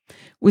area?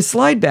 With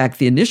slide back,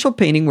 the initial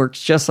painting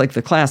works just like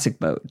the classic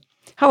mode.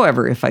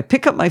 However, if I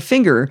pick up my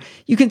finger,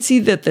 you can see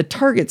that the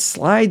target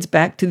slides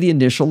back to the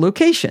initial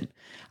location.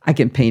 I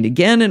can paint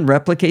again and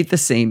replicate the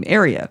same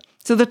area,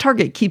 so the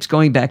target keeps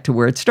going back to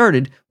where it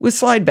started with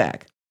slide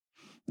back.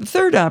 The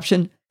third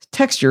option,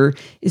 texture,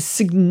 is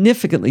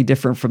significantly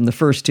different from the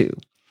first two.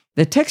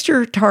 The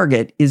texture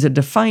target is a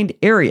defined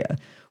area.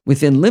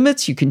 Within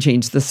limits, you can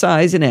change the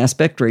size and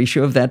aspect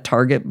ratio of that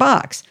target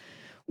box.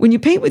 When you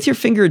paint with your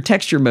finger in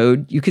texture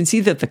mode, you can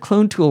see that the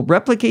clone tool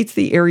replicates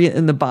the area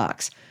in the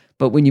box.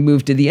 But when you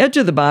move to the edge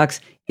of the box,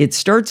 it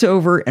starts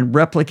over and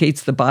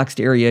replicates the boxed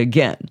area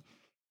again.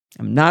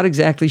 I'm not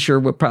exactly sure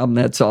what problem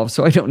that solves,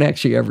 so I don't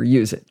actually ever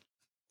use it.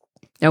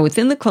 Now,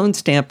 within the Clone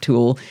Stamp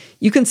tool,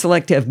 you can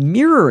select to have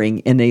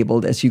mirroring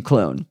enabled as you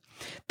clone.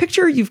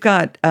 Picture you've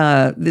got,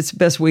 this is the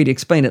best way to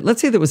explain it.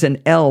 Let's say there was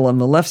an L on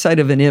the left side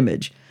of an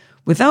image.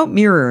 Without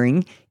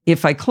mirroring,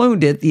 if I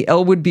cloned it, the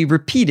L would be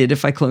repeated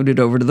if I cloned it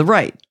over to the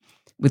right.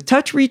 With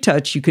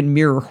TouchRetouch, you can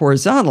mirror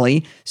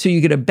horizontally, so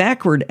you get a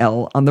backward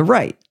L on the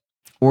right.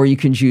 Or you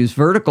can choose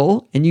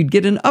vertical, and you'd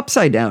get an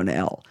upside down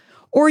L.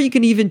 Or you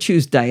can even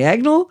choose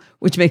diagonal,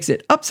 which makes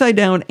it upside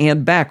down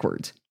and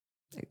backwards.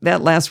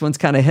 That last one's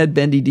kind of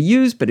head-bendy to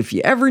use, but if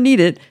you ever need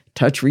it,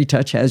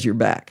 TouchRetouch has your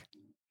back.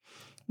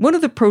 One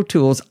of the Pro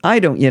Tools I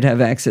don't yet have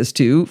access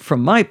to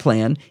from my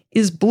plan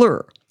is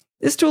Blur.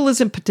 This tool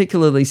isn't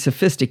particularly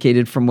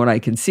sophisticated from what I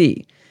can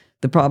see.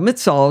 The problem it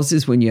solves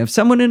is when you have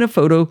someone in a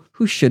photo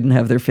who shouldn't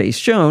have their face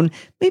shown,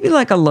 maybe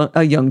like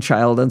a young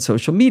child on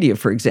social media,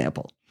 for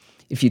example.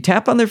 If you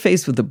tap on their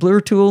face with the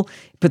Blur tool,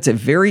 it puts a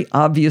very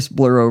obvious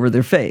blur over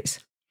their face.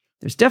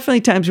 There's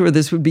definitely times where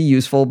this would be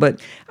useful,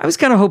 but I was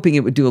kind of hoping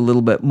it would do a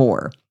little bit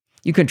more.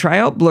 You can try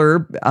out Blur,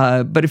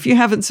 but if you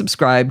haven't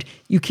subscribed,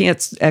 you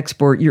can't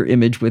export your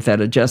image with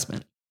that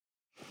adjustment.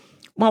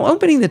 While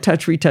opening the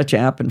TouchRetouch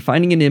app and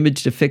finding an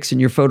image to fix in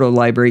your photo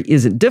library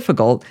isn't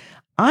difficult,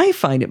 I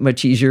find it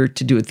much easier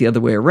to do it the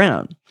other way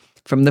around.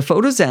 From the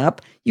Photos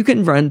app, you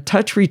can run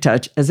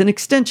TouchRetouch as an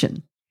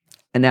extension.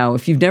 And now,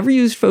 if you've never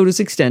used Photos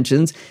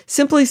extensions,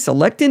 simply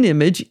select an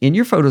image in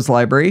your Photos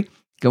library,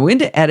 go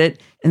into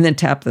Edit, and then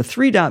tap the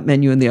three-dot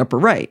menu in the upper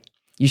right.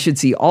 You should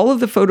see all of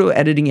the photo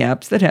editing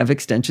apps that have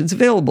extensions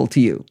available to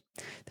you.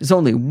 There's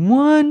only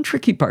one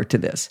tricky part to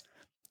this.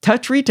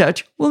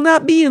 TouchRetouch will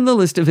not be in the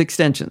list of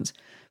extensions.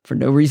 For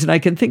no reason I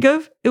can think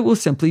of, it will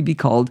simply be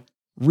called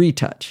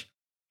Retouch.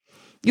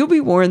 You'll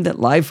be warned that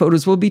live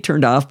photos will be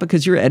turned off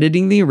because you're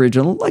editing the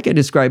original, like I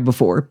described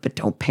before, but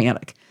don't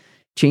panic.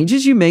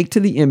 Changes you make to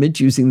the image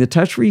using the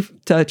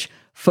TouchRetouch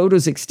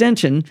Photos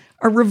extension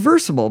are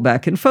reversible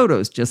back in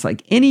Photos, just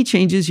like any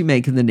changes you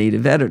make in the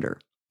native editor.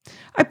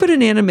 I put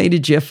an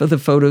animated GIF of the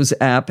Photos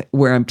app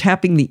where I'm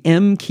tapping the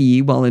M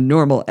key while in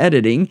normal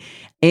editing,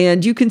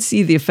 and you can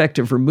see the effect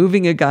of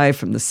removing a guy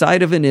from the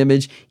side of an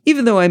image,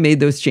 even though I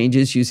made those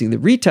changes using the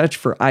Retouch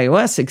for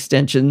iOS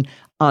extension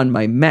on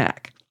my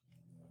Mac.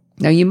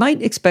 Now, you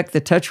might expect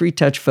the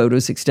TouchRetouch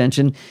Photos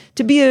extension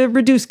to be a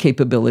reduced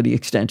capability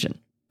extension,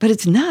 but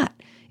it's not.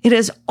 It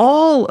has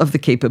all of the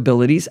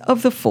capabilities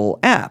of the full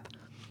app.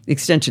 The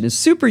extension is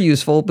super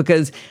useful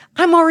because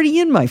I'm already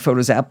in my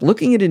Photos app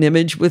looking at an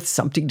image with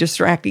something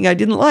distracting I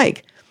didn't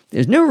like.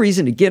 There's no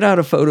reason to get out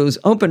of Photos,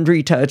 open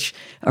Retouch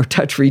or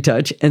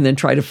TouchRetouch, and then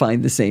try to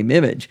find the same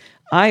image.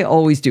 I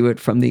always do it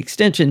from the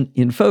extension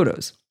in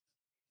Photos.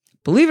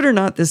 Believe it or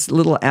not, this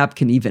little app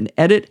can even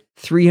edit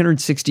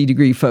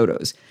 360-degree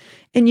photos.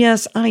 And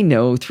yes, I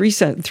know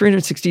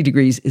 360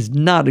 degrees is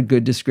not a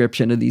good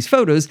description of these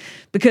photos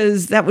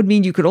because that would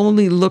mean you could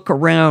only look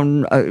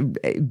around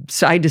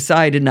side to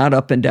side and not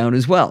up and down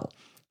as well.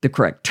 The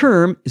correct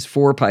term is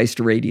 4 pi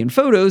steradian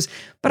photos,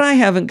 but I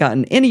haven't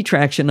gotten any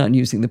traction on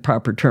using the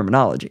proper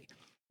terminology.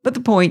 But the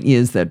point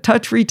is that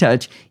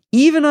TouchRetouch,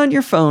 even on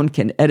your phone,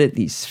 can edit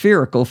these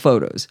spherical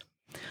photos.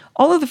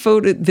 All of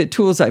the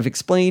tools I've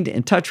explained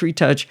in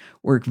TouchRetouch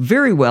work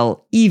very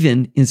well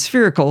even in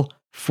spherical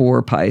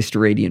 4 pi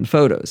steradian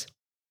photos.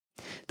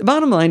 The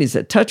bottom line is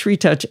that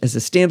TouchRetouch as a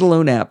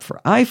standalone app for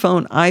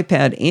iPhone,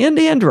 iPad, and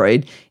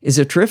Android is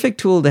a terrific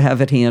tool to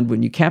have at hand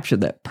when you capture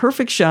that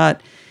perfect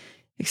shot,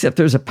 except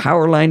there's a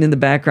power line in the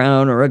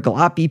background or a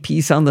gloppy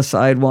piece on the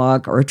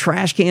sidewalk or a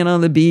trash can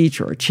on the beach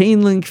or a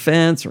chain link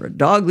fence or a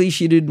dog leash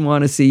you didn't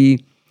want to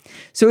see.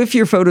 So if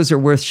your photos are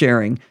worth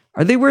sharing,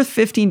 are they worth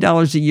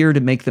 $15 a year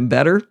to make them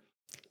better?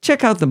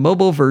 Check out the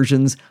mobile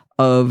versions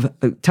of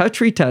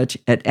TouchRetouch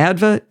at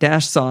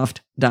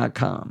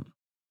adva-soft.com.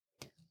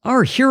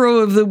 Our hero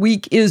of the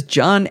week is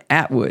John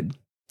Atwood.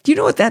 Do you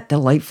know what that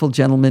delightful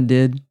gentleman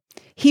did?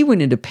 He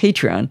went into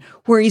Patreon,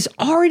 where he's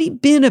already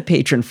been a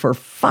patron for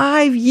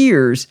 5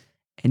 years,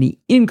 and he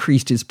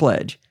increased his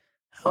pledge.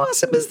 How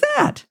awesome is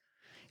that?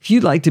 If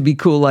you'd like to be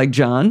cool like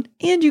John,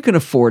 and you can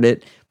afford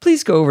it,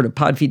 please go over to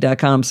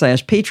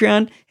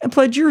podfeet.com/Patreon and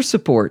pledge your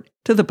support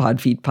to the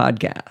Podfeet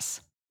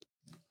podcast.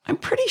 I'm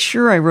pretty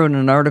sure I wrote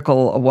an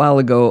article a while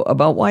ago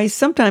about why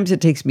sometimes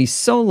it takes me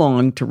so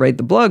long to write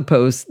the blog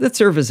posts that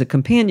serve as a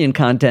companion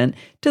content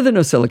to the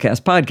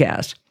NosillaCast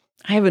podcast.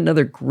 I have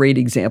another great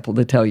example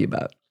to tell you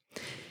about.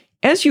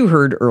 As you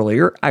heard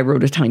earlier, I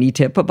wrote a tiny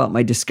tip about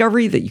my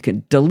discovery that you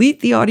can delete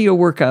the audio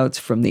workouts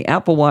from the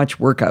Apple Watch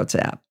Workouts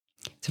app.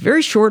 It's a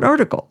very short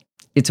article.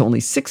 It's only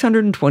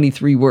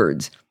 623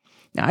 words.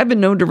 Now, I've been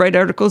known to write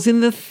articles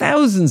in the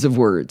thousands of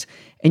words,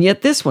 and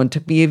yet this one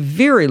took me a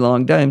very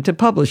long time to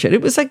publish it.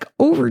 It was like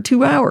over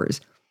 2 hours.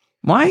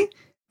 Why?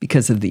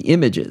 Because of the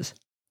images.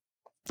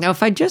 Now,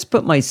 if I just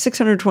put my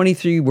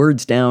 623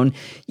 words down,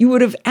 you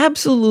would have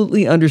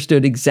absolutely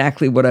understood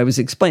exactly what I was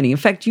explaining. In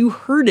fact, you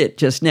heard it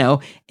just now,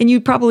 and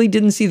you probably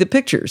didn't see the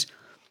pictures.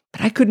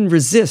 But I couldn't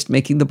resist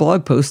making the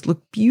blog post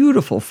look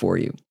beautiful for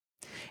you.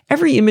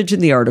 Every image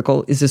in the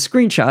article is a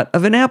screenshot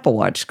of an Apple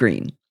Watch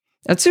screen.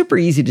 Now, it's super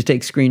easy to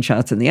take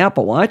screenshots in the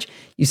Apple Watch.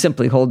 You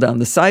simply hold down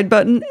the side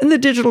button and the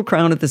digital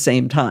crown at the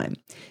same time.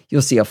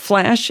 You'll see a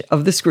flash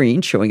of the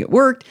screen showing it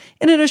worked,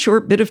 and in a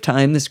short bit of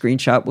time, the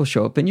screenshot will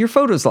show up in your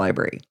photos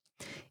library.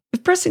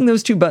 If pressing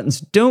those two buttons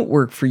don't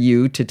work for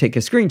you to take a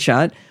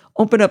screenshot,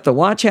 open up the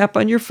Watch app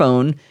on your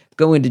phone,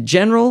 go into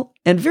General,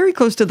 and very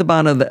close to the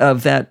bottom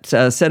of that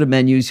set of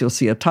menus, you'll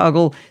see a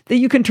toggle that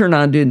you can turn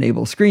on to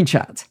enable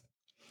screenshots.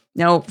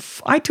 Now,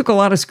 I took a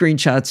lot of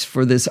screenshots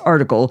for this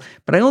article,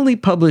 but I only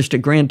published a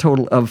grand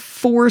total of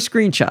 4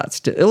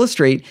 screenshots to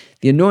illustrate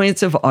the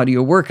annoyance of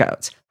audio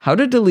workouts, how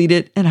to delete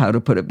it, and how to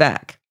put it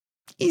back.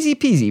 Easy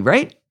peasy,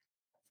 right?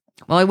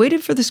 Well, I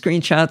waited for the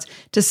screenshots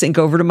to sync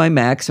over to my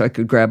Mac so I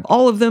could grab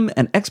all of them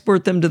and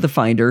export them to the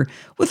Finder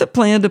with a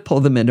plan to pull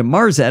them into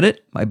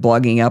MarsEdit, my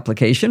blogging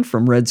application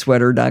from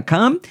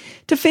redsweater.com,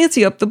 to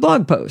fancy up the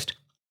blog post.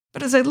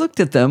 But as I looked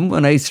at them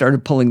when I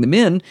started pulling them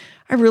in,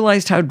 I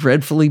realized how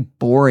dreadfully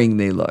boring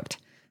they looked.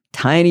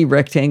 Tiny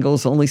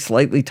rectangles, only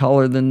slightly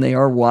taller than they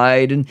are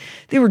wide, and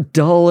they were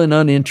dull and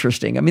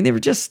uninteresting. I mean, they were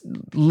just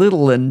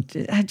little and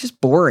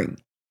just boring.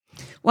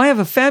 Well, I have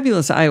a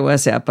fabulous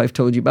iOS app I've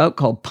told you about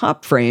called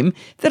PopFrame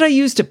that I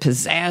use to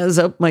pizzazz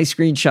up my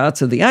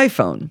screenshots of the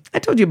iPhone. I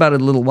told you about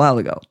it a little while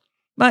ago,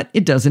 but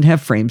it doesn't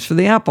have frames for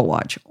the Apple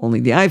Watch,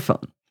 only the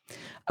iPhone.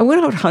 I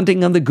went out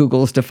hunting on the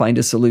Googles to find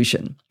a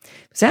solution.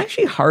 It's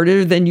actually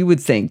harder than you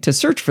would think to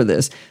search for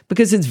this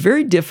because it's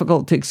very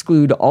difficult to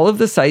exclude all of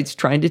the sites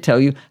trying to tell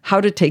you how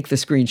to take the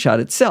screenshot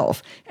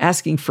itself,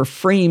 asking for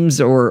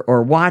frames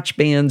or watch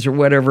bands or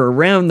whatever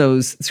around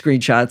those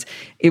screenshots.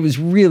 It was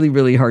really,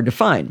 really hard to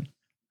find.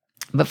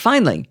 But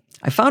finally,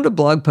 I found a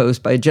blog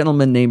post by a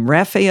gentleman named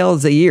Raphael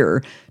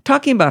Zaire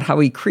talking about how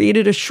he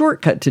created a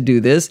shortcut to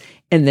do this,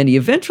 and then he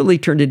eventually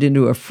turned it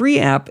into a free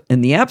app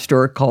in the App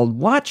Store called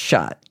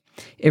WatchShot.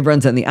 It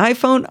runs on the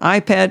iPhone,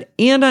 iPad,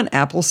 and on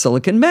Apple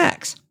Silicon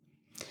Macs.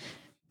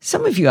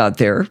 Some of you out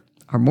there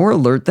are more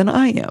alert than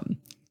I am.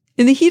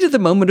 In the heat of the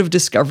moment of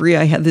discovery,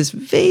 I had this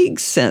vague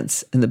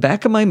sense in the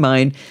back of my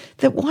mind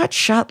that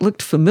WatchShot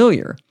looked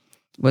familiar.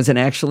 It wasn't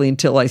actually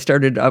until I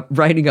started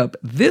writing up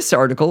this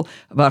article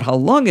about how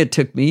long it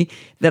took me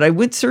that I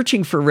went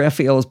searching for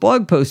Raphael's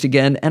blog post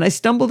again, and I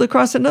stumbled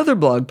across another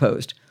blog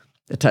post.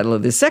 The title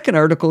of this second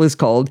article is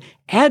called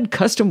Add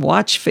Custom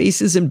Watch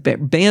Faces and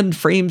Band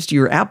Frames to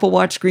Your Apple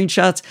Watch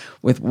Screenshots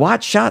with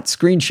WatchShot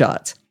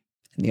Screenshots.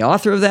 And the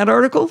author of that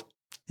article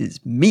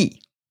is me.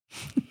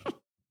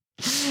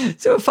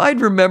 So if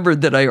I'd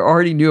remembered that I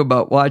already knew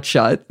about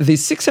WatchShot, the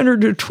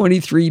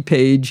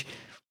 623-page,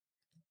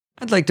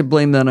 I'd like to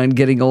blame that on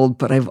getting old,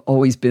 but I've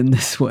always been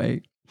this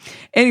way.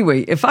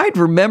 Anyway, if I'd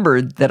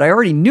remembered that I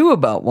already knew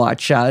about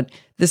WatchShot,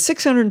 the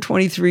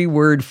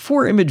 623-word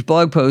 4-image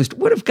blog post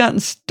would have gotten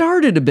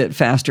started a bit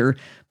faster,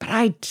 but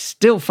I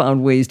still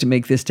found ways to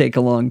make this take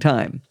a long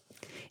time.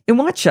 In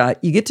WatchShot,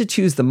 you get to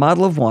choose the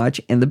model of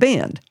watch and the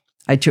band.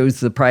 I chose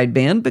the Pride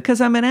band because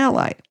I'm an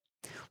ally.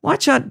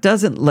 WatchShot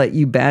doesn't let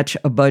you batch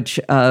a bunch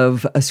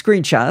of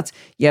screenshots.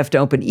 You have to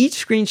open each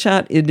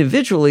screenshot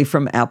individually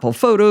from Apple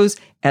Photos,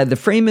 add the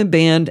frame and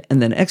band,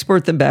 and then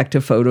export them back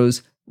to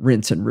Photos,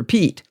 rinse and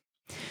repeat.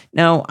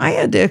 Now, I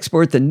had to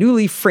export the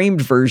newly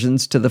framed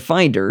versions to the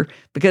Finder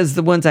because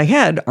the ones I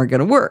had aren't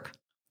going to work.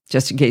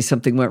 Just in case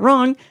something went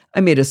wrong,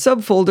 I made a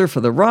subfolder for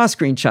the raw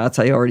screenshots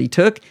I already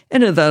took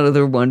and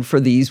another one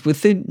for these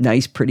with the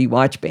nice pretty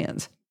watch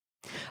bands.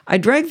 I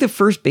dragged the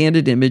first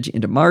banded image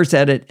into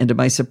MarsEdit, and to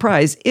my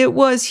surprise, it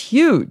was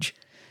huge.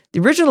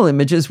 The original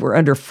images were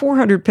under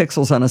 400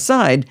 pixels on a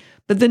side,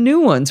 but the new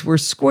ones were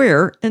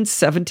square and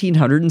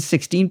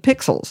 1716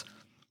 pixels.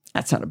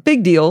 That's not a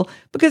big deal,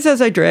 because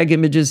as I drag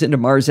images into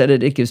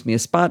MarsEdit, it gives me a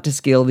spot to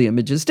scale the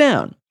images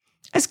down.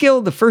 I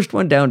scaled the first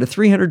one down to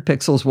 300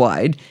 pixels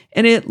wide,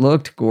 and it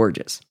looked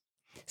gorgeous.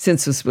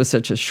 Since this was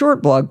such a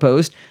short blog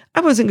post,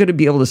 I wasn't going to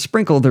be able to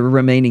sprinkle the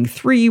remaining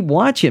 3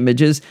 watch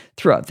images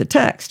throughout the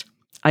text.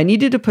 I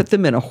needed to put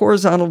them in a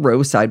horizontal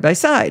row side by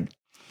side.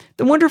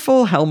 The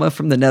wonderful Helma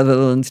from the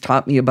Netherlands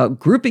taught me about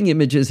grouping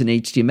images in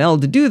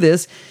HTML to do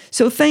this,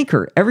 so thank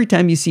her every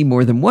time you see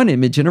more than one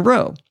image in a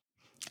row.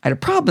 I had a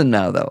problem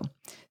now, though.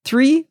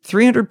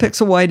 300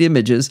 pixel wide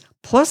images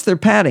plus their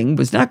padding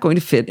was not going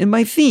to fit in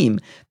my theme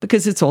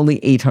because it's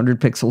only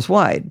 800 pixels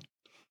wide.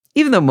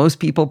 Even though most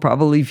people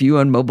probably view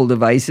on mobile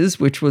devices,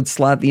 which would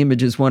slot the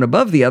images one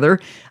above the other,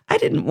 I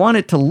didn't want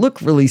it to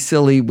look really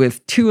silly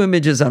with 2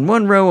 images on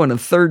one row and a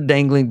third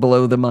dangling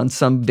below them on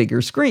some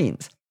bigger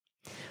screens.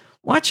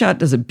 WatchShot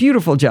does a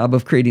beautiful job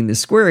of creating this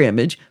square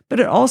image, but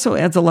it also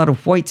adds a lot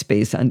of white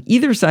space on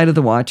either side of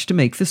the watch to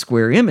make the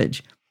square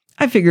image.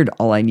 I figured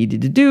all I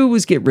needed to do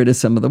was get rid of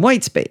some of the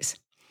white space.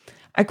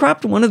 I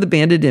cropped one of the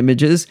banded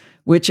images,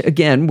 which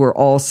again were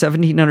all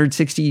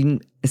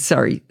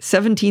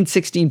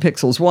 1716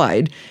 pixels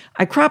wide.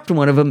 I cropped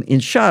one of them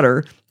in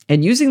Shutter,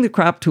 and using the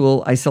crop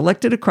tool, I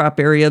selected a crop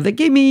area that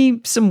gave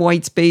me some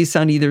white space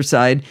on either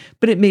side,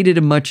 but it made it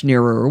a much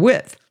narrower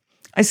width.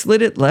 I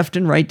slid it left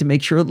and right to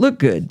make sure it looked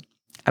good.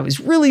 I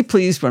was really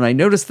pleased when I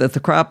noticed that the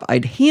crop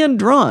I'd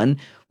hand-drawn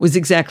was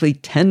exactly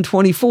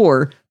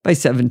 1024 by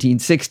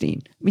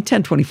 1716.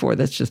 1024,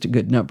 that's just a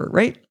good number,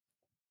 right?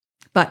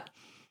 But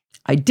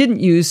I didn't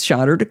use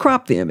Shutter to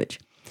crop the image.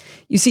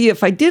 You see,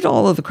 if I did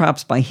all of the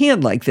crops by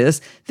hand like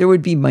this, there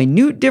would be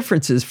minute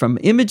differences from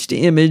image to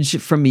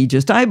image from me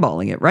just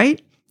eyeballing it,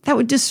 right? That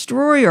would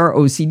destroy our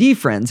OCD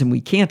friends, and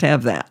we can't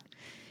have that.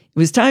 It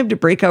was time to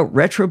break out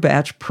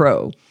RetroBatch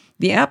Pro,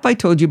 the app I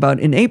told you about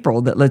in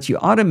April that lets you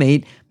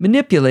automate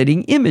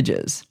manipulating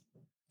images.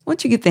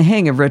 Once you get the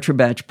hang of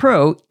RetroBatch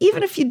Pro,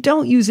 even if you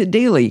don't use it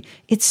daily,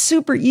 it's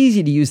super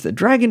easy to use the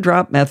drag and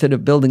drop method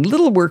of building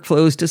little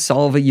workflows to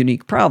solve a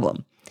unique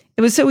problem.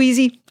 It was so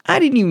easy, I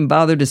didn't even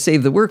bother to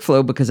save the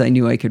workflow because I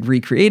knew I could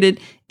recreate it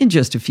in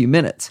just a few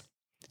minutes.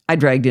 I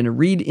dragged in a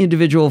read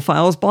individual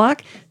files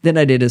block, then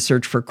I did a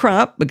search for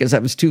crop because I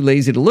was too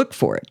lazy to look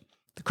for it.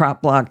 The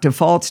crop block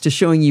defaults to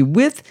showing you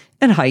width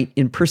and height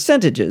in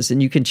percentages,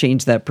 and you can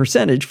change that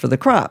percentage for the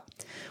crop.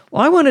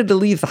 Well, I wanted to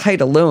leave the height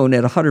alone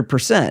at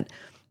 100%,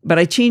 but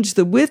I changed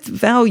the width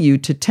value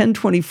to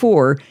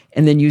 1024,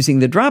 and then using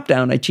the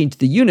dropdown, I changed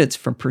the units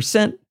from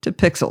percent to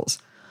pixels.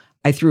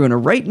 I threw in a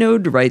write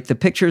node to write the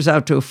pictures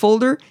out to a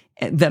folder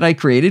that I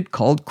created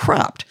called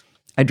cropped.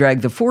 I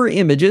dragged the 4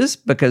 images,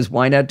 because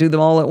why not do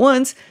them all at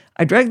once?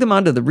 I dragged them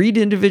onto the read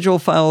individual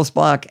files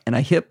block, and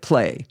I hit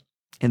play.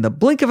 In the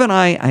blink of an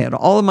eye, I had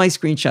all of my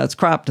screenshots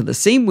cropped to the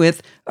same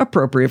width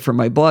appropriate for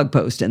my blog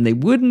post, and they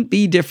wouldn't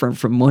be different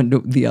from one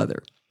to the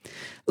other.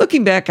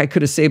 Looking back, I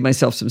could have saved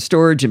myself some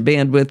storage and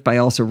bandwidth by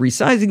also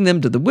resizing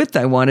them to the width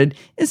I wanted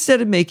instead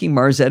of making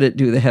MarsEdit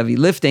do the heavy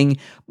lifting,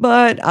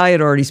 but I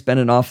had already spent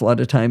an awful lot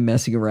of time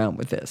messing around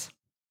with this.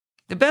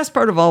 The best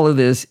part of all of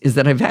this is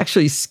that I've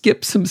actually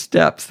skipped some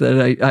steps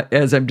that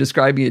as I'm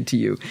describing it to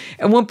you.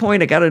 At one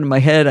point, I got it in my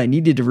head I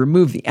needed to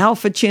remove the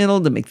alpha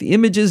channel to make the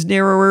images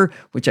narrower,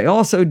 which I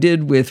also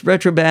did with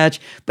RetroBatch,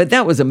 but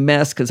that was a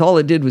mess because all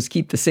it did was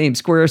keep the same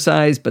square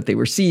size, but they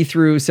were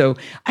see-through, so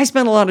I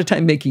spent a lot of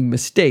time making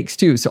mistakes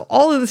too. So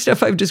all of the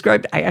stuff I've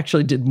described, I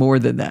actually did more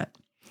than that.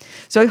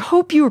 So I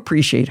hope you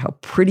appreciate how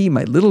pretty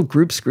my little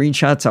group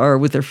screenshots are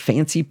with their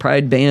fancy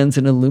pride bands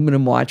and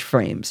aluminum watch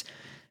frames.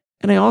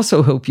 And I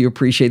also hope you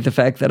appreciate the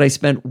fact that I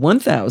spent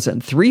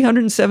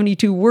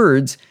 1,372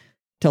 words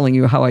telling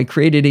you how I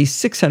created a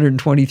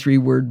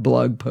 623-word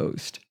blog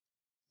post.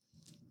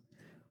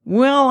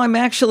 Well, I'm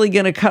actually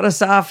going to cut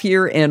us off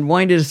here and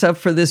wind us up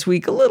for this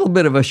week. A little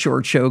bit of a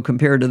short show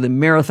compared to the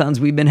marathons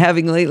we've been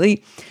having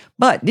lately.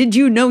 But did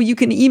you know you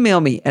can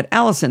email me at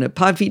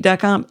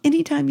allison@podfeet.com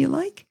anytime you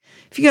like?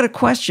 If you got a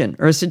question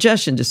or a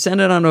suggestion, just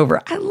send it on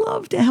over. I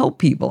love to help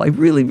people. I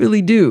really,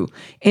 really do.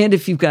 And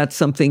if you've got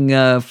something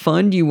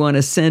fun you want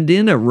to send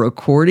in, a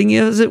recording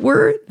as it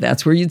were,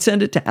 that's where you'd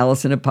send it to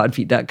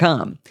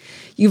allison@podfeet.com.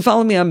 You can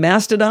follow me on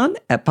Mastodon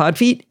at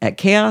Podfeet, at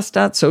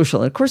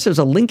chaos.social. And of course, there's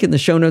a link in the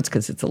show notes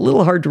because it's a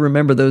little hard to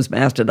remember those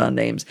Mastodon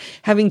names.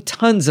 Having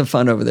tons of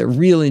fun over there,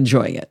 really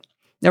enjoying it.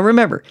 Now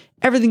remember,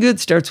 everything good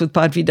starts with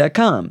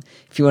podfeet.com.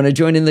 If you want to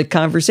join in the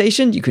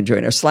conversation, you can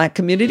join our Slack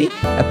community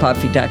at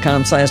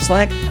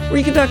podfeet.com/Slack, where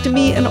you can talk to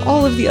me and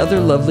all of the other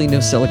lovely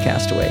Nosilla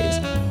castaways.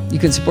 You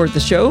can support the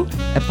show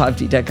at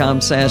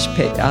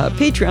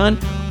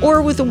podfeet.com/Patreon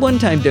or with a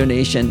one-time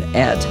donation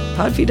at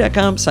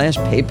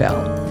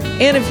podfeet.com/PayPal.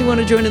 And if you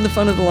want to join in the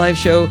fun of the live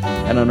show,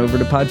 head on over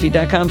to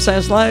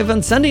podfeet.com/live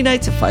on Sunday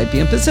nights at 5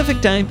 p.m.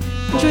 Pacific time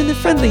and join the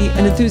friendly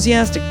and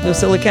enthusiastic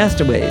Nosilla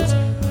castaways.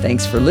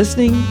 Thanks for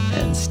listening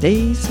and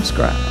stay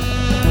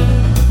subscribed.